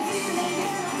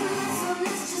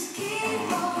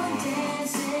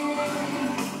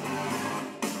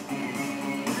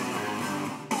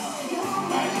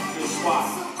 Nice, good squat.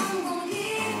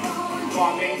 Come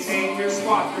on, maintain your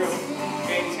squat, crew.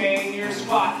 Maintain your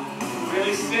squat.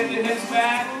 Really sit the hips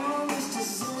back.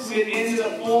 Sit into the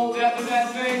full depth of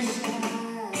that thing.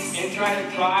 And try to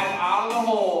drive out of the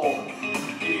hole.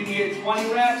 If you can get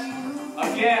 20 reps,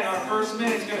 again, our first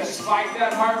minute's going to spike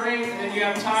that heart rate, and then you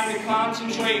have time to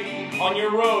concentrate on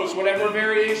your rows, whatever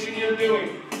variation you're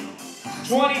doing.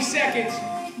 20 seconds.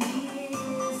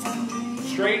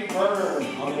 Straight burn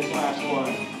on this last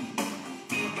one.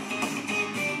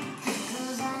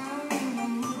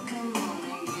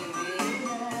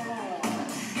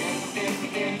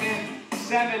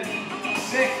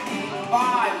 6,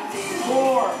 5,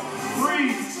 4,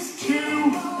 3,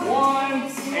 2, 1,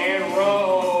 and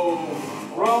row.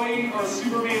 Rowing or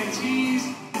Superman tees.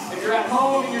 If you're at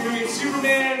home and you're doing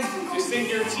Superman, just think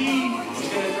your tee is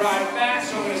going to drive back,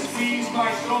 so I'm going to squeeze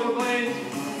my shoulder blades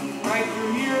right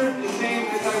through here, the same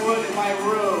as I would if I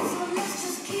rowed.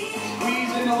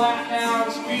 Squeezing the lat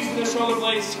down, squeezing the shoulder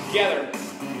blades together.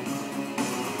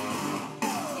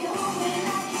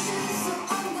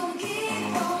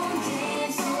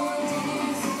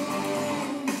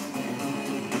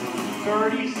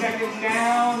 "30 seconds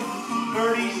down,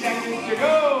 30 seconds to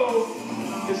go."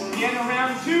 This is the end of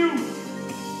round 2.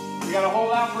 We got to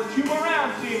hold out for 2 more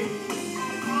rounds, team.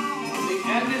 The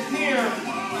end is near.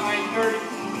 9:30.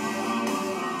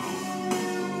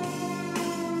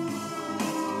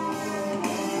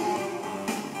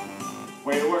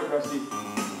 Way to work, Rusty.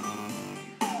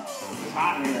 It's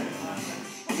hot in here.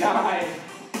 9,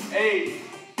 8,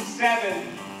 7,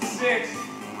 6,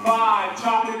 5.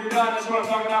 Chop it if you're done. That's what I'm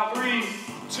talking about. 3,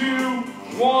 2,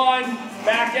 1.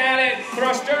 Back at it.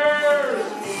 Thrusters.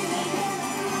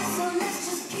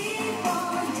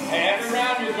 Hey, every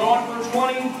round you're going for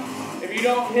 20. If you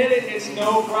don't hit it, it's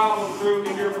no problem, crew.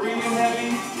 If you're breathing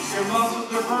heavy, your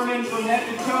muscles are burning from head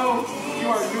to toe, you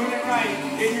are doing it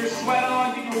right. Get your sweat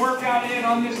on, get your workout in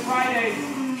on this Friday.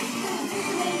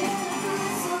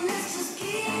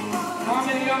 How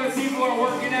many other people are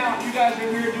working out? You guys are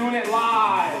here doing it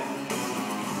live.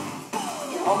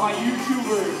 All my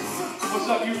YouTubers. What's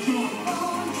up, YouTube?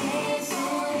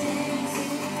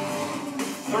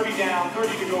 30 down,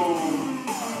 30 to go.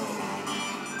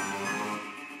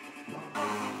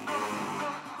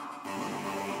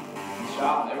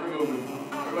 Shot,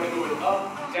 everybody moving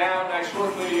up, down, nice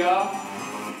short video up.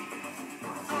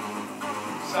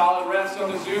 Solid reps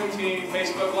on the Zoom team,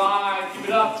 Facebook Live, keep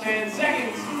it up, 10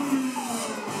 seconds.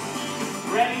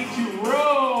 Ready to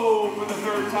row for the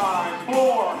 3rd time.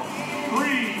 4,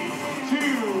 3,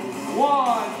 2,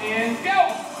 1, and go.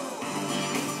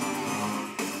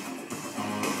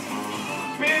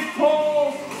 Big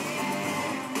pull.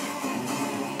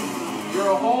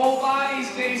 Your whole body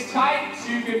stays tight so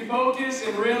you can focus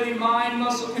and really mind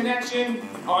muscle connection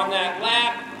on that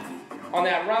lat, on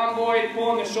that rhomboid,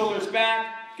 pulling the shoulders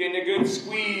back, getting a good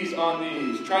squeeze on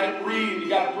these. Try to breathe. You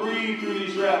got to breathe through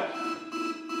these reps.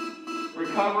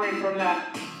 Recovering from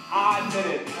that odd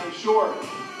minute. I'm short.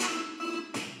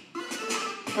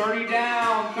 30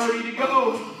 down, 30 to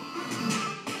go.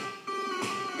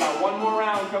 Got one more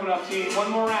round coming up, team.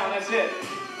 One more round, that's it.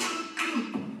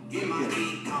 Get my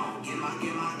geek on, get my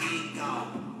geek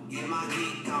on, get my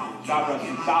geek on. Stop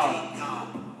wrestling, solid.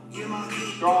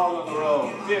 Strong on the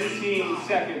row. 15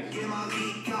 seconds. Get my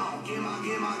geek on, get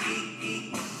my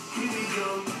geek. Here we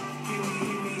go, here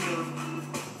we go.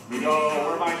 We go.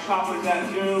 Where are my choppers at,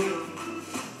 Zoom?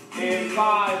 In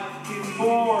 5,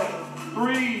 4,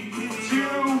 3,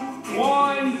 2,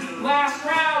 1. Last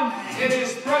round. It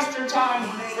is thruster time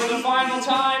for the final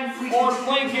time, or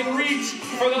plank and reach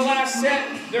for the last set.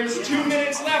 There's 2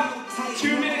 minutes left.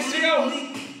 2 minutes to go.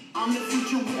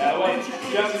 That way,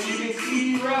 just as you can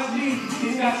see Rusty,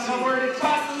 he's got somewhere to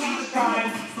touch each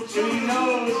time. So he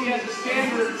knows he has a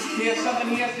standard. He has something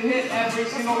he has to hit every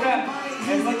single rep.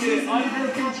 And look at it,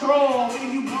 under control,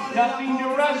 nothing to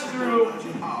rush through.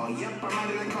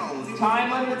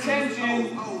 Time under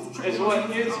tension is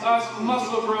what gives us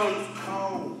muscle growth.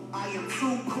 I am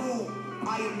too cool.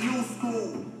 I am new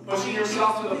school. Pushing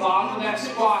yourself to the bottom of that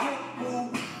squat.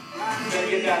 You're going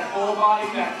to get that full body,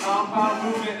 that compound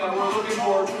movement that we're looking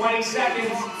for. 20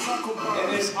 seconds.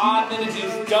 And this odd minute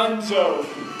is donezo.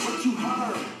 What you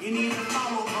heard, you need to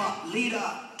follow up. Lead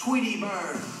up, Tweety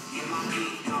Bird. Get my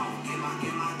geek on, get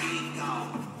my geek on.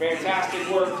 Fantastic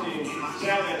work, team.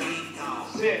 7,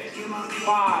 6,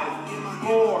 5,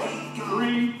 4,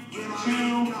 3,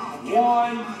 2,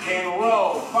 1, and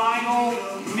row. Final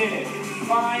minute.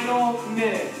 Final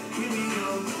minute.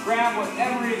 Grab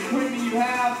whatever equipment you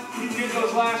have. Get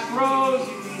those last rows.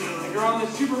 If you're on the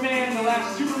Superman, the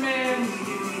last Superman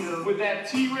with that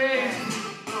T-raise.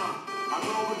 I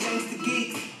roll against the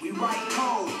geeks. We write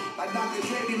code like Dr.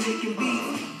 Dre making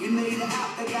beats. We made an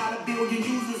app that got 1 billion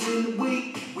users in the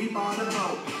week. We bought a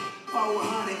boat,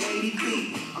 480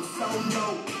 feet. I'm so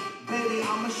dope, baby.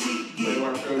 I'm a sheep geek.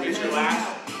 Get your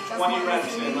last 20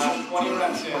 reps in. Last 20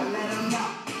 reps in. I let them know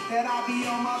that I be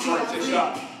on my Short to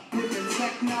shot.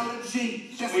 technology.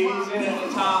 Squeeze in at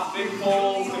the top, big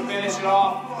pulls to finish it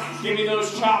off. Give me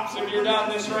those chops if you're done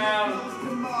this round.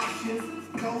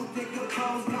 Gold digger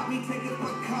pros got me taking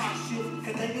precaution.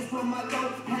 Cause they just put my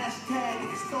dope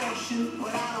hashtag extortion.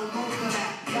 But I don't go for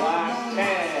that. Last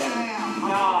 10,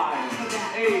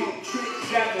 9, 8,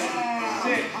 7,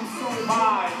 6,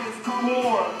 5,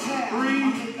 4, 3,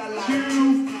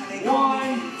 2, 1,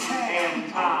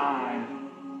 and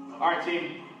time. All right,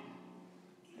 team.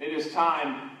 It is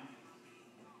time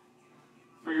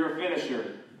for your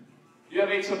finisher. You have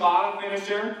a Tabata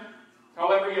finisher.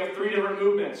 However, you have 3 different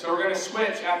movements. So we're going to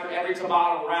switch after every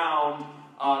Tabata round.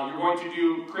 You're going to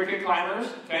do cricket climbers,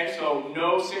 okay? So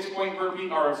no 6-point burpee,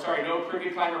 or sorry, no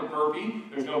cricket climber burpee.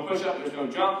 There's no push-up, there's no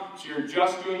jump. So you're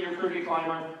just doing your cricket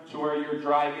climber to where you're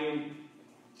driving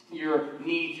your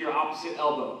knee to your opposite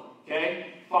elbow,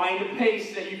 okay? Find a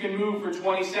pace that you can move for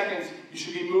 20 seconds. You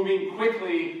should be moving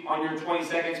quickly on your 20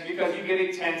 seconds because you get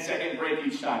a 10-second break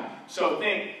each time. So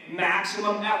think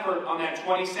maximum effort on that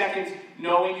 20 seconds,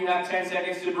 knowing you have 10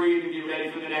 seconds to breathe and get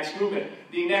ready for the next movement.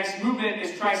 The next movement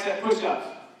is tricep push-ups,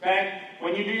 okay?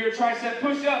 When you do your tricep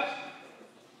push-ups,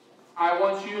 I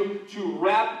want you to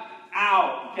rep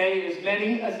out, okay? As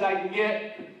many as I can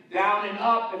get. Down and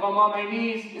up, if I'm on my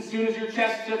knees, as soon as your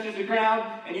chest touches the ground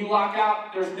and you lock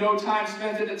out, there's no time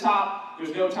spent at the top,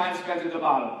 there's no time spent at the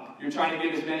bottom. You're trying to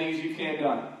get as many as you can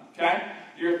done, okay?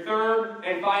 Your third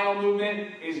and final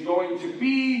movement is going to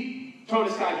be toe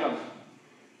to sky jumps.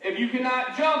 If you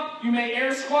cannot jump, you may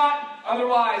air squat.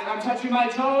 Otherwise, I'm touching my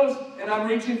toes and I'm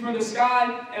reaching for the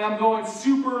sky and I'm going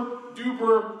super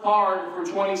duper hard for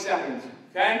 20 seconds,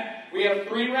 okay? We have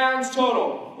 3 rounds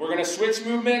total. We're gonna switch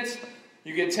movements.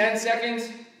 You get 10 seconds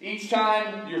each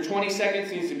time. Your 20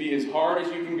 seconds needs to be as hard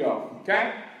as you can go,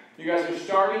 okay? You guys are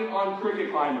starting on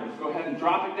cricket climbers. Go ahead and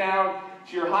drop it down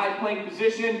to your high plank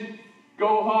position.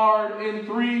 Go hard in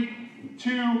 3,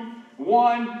 2,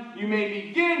 1. You may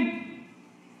begin.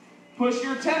 Push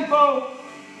your tempo.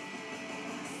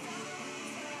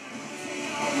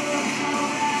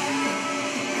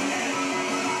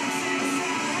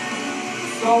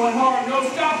 Going hard, no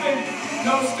stopping.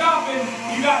 No stopping.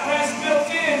 You got rest built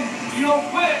in. You don't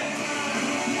quit.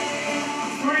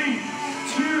 3,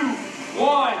 2,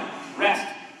 1. Rest.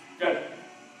 Good.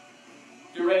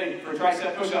 Get ready for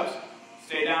tricep push-ups.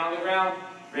 Stay down on the ground.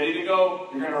 Ready to go.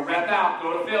 You're going to rep out.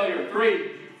 Go to failure.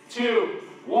 3, 2,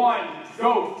 1.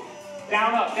 Go.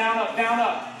 Down, up, down, up, down,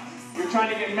 up. You're trying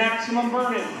to get maximum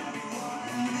burning.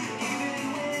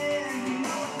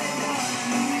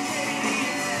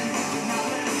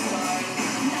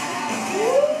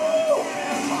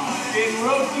 Getting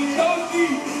roasty toasty.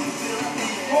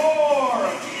 4,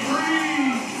 3,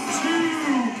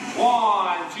 2,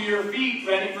 1. To your feet,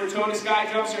 ready for toe to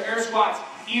sky jumps or air squats.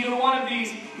 Either one of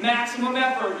these, maximum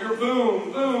effort. You're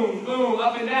boom, boom, boom,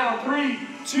 up and down. 3,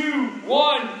 2,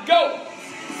 1, go.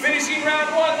 Finishing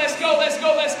round 1. Let's go, let's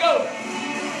go, let's go.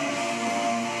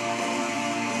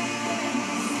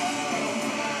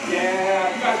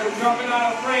 Yeah, you guys are jumping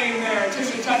out of frame there.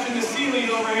 Tisha touching the ceiling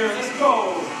over here. Let's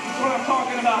go. That's what I'm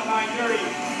talking about, 9:30.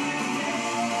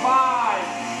 5,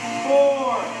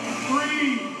 4,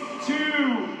 3,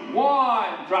 2,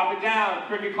 1. Drop it down.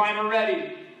 Cricket climber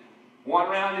ready. 1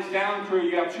 round is down, crew.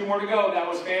 You have 2 more to go. That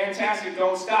was fantastic.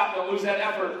 Don't stop. Don't lose that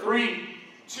effort. 3,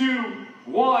 2,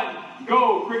 1.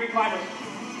 Go. Cricket climber.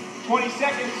 20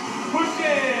 seconds. Push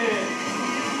it.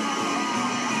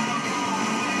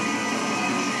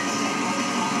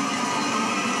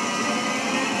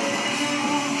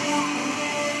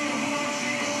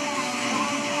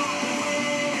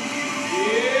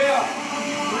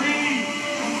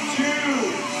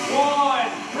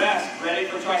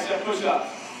 Tricep push-ups.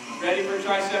 Ready for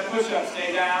tricep push-ups.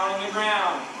 Stay down on the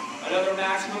ground. Another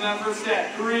maximum effort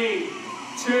set. 3,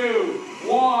 2,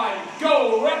 1.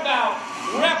 Go. Rep out.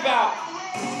 Rep out.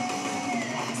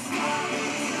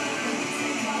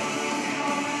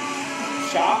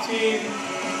 Shop team.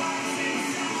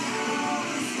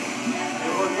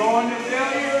 If we're going to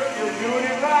failure, you're doing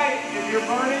it right. If you're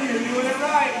burning, you're doing it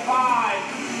right. 5,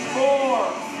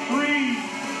 4, 3,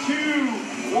 2,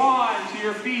 1. To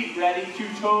your feet, ready to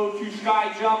toe to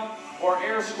sky jump or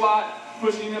air squat,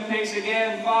 pushing the pace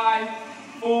again. 5,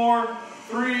 4,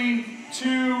 3,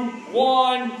 2,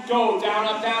 1. Go. Down,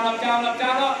 up, down, up, down, up,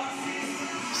 down, up.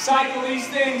 Cycle these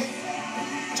things.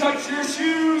 Touch your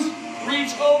shoes.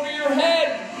 Reach over your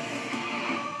head.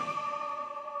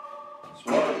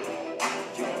 Smart.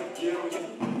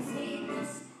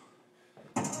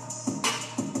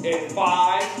 In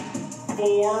 5,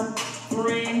 4,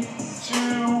 3,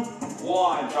 2,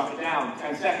 1. Drop it down.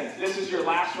 10 seconds. This is your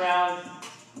last round.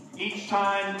 Each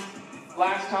time.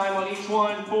 Last time on each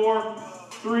one. 4,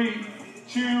 3,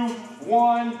 2,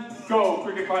 1. Go.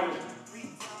 Cricket climbers.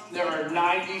 There are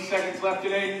 90 seconds left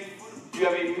today. You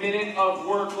have a minute of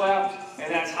work left,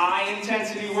 and that's high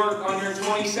intensity work under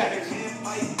 20 seconds.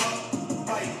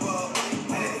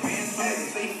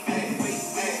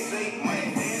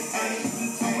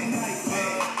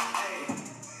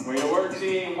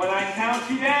 team. When I count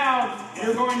you down,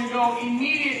 you're going to go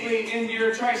immediately into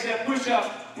your tricep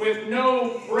push-up with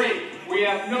no break. We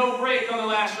have no break on the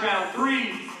last round.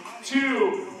 3,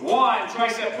 2, 1.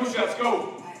 Tricep push-ups,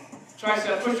 go.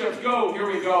 Tricep push-ups, go. Here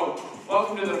we go.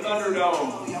 Welcome to the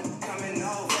Thunderdome.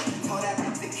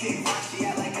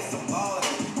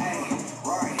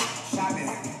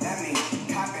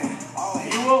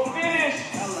 You will finish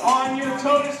on your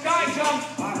toe to sky jump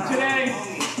today.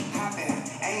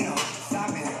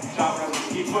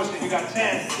 Keep pushing. You got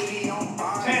 10.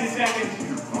 10 seconds.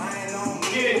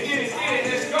 Get it.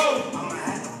 Let's go.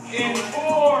 In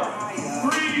 4,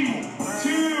 3,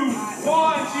 2,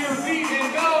 1. To your feet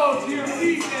and go. To your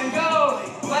feet and go.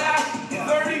 Last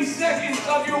 30 seconds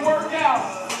of your workout.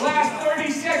 Last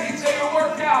 30 seconds of your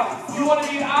workout. You want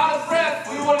to be out of breath.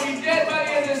 We want to be dead by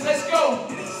the end of this. Let's go.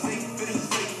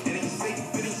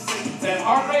 That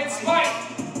heart rate spike.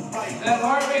 That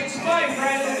heart rate spike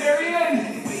right at the very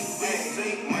end.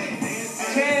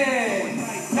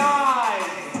 10,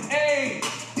 9, 8,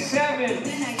 7,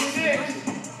 6,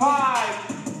 5,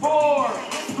 4,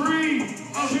 3,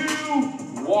 2,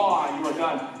 1. You are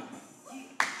done.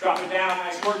 Drop it down.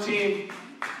 Nice work, team.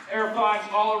 Air fives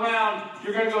all around.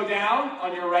 You're going to go down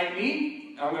on your right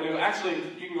knee. I'm going to actually,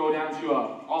 you can go down to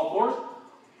all fours.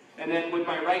 And then with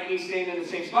my right knee staying in the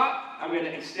same spot, I'm going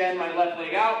to extend my left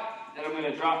leg out. And I'm going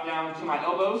to drop down to my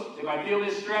elbows. If I feel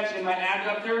this stretch in my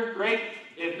adductor, great.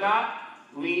 If not,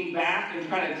 lean back and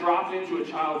kind of drop into a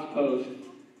child's pose.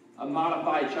 A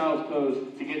modified child's pose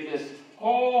to get this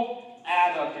whole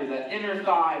adductor, that inner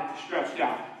thigh, stretched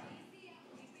out.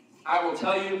 I will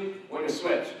tell you when to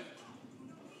switch.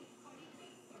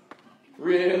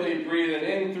 Really breathe it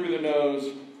in through the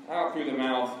nose, out through the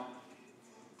mouth.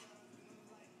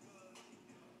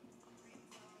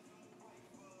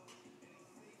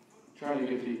 Trying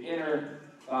to get the inner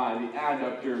thigh, the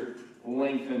adductor,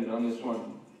 lengthened on this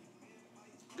one.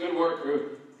 Good work,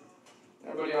 crew.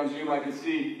 Everybody on Zoom I can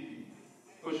see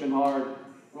pushing hard,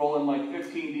 rolling like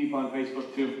 15 deep on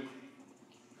Facebook too.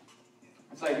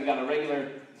 It's like we got a regular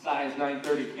size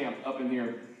 930 camp up in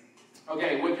here.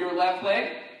 Okay, with your left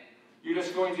leg, you're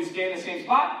just going to stay in the same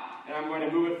spot, and I'm going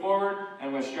to move it forward, and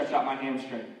I'm going to stretch out my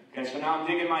hamstring. Okay, so now I'm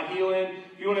digging my heel in.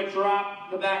 If you want to drop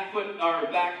the back foot or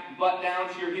back butt down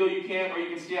to your heel, you can, or you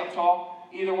can stay up tall.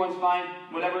 Either one's fine.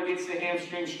 Whatever gets the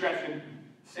hamstring stretching.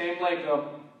 Same leg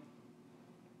though.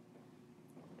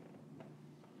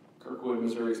 Kirkwood,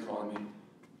 Missouri's calling me.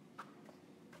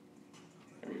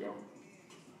 There we go.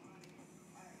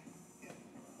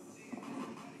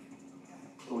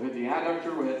 So we'll hit the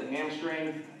adductor, we'll hit the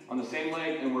hamstring on the same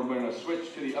leg, and we're going to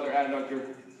switch to the other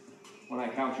adductor when I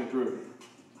count you through.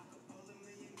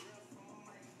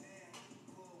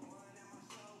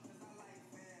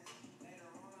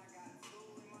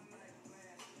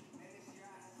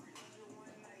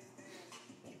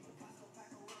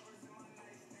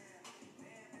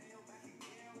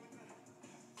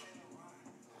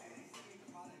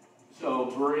 So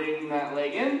bring that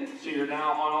leg in. So you're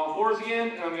now on all fours again,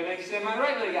 and I'm going to extend my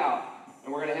right leg out.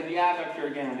 And we're going to hit the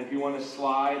adductor again. If you want to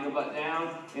slide the butt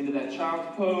down into that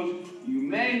child's pose, you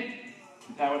may.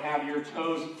 That would have your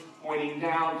toes pointing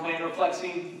down, plantar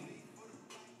flexing.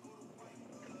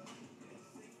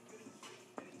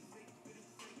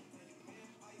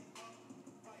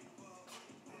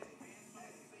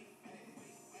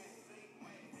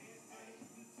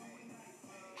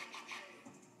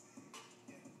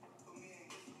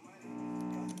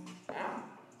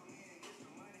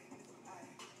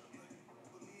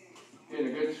 Getting a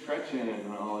good stretch in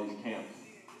on all these camps.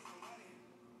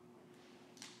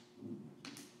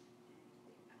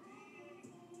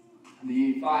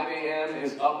 The 5 a.m.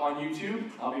 is up on YouTube.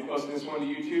 I'll be posting this one to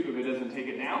YouTube if it doesn't take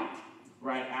it down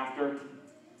right after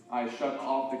I shut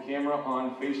off the camera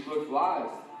on Facebook Live.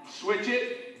 Switch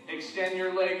it, extend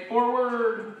your leg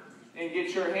forward, and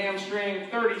get your hamstring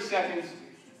 30 seconds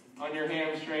on your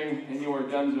hamstring, and you are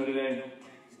done for today.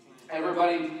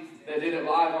 Everybody that did it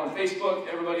live on Facebook,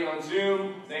 everybody on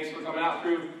Zoom, thanks for coming out,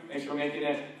 crew. Thanks for making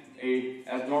it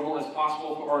as normal as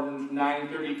possible for our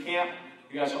 9:30 camp.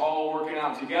 You guys are all working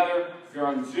out together. If you're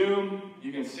on Zoom,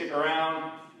 you can stick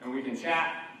around and we can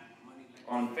chat.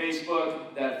 On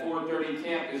Facebook, that 4:30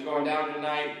 camp is going down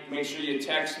tonight. Make sure you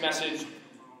text message,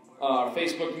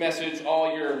 Facebook message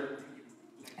all your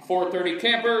 4:30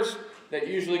 campers that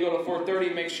usually go to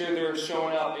 4:30. Make sure they're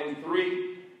showing up in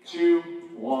 3, 2,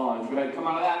 1. Go ahead, come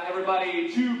out of that,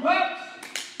 everybody. 2 claps.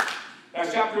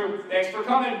 Nice job, crew. Thanks for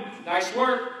coming. Nice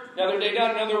work. Another day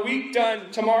done, another week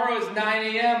done. Tomorrow is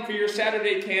 9 a.m. for your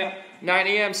Saturday camp. 9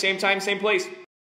 a.m., same time, same place.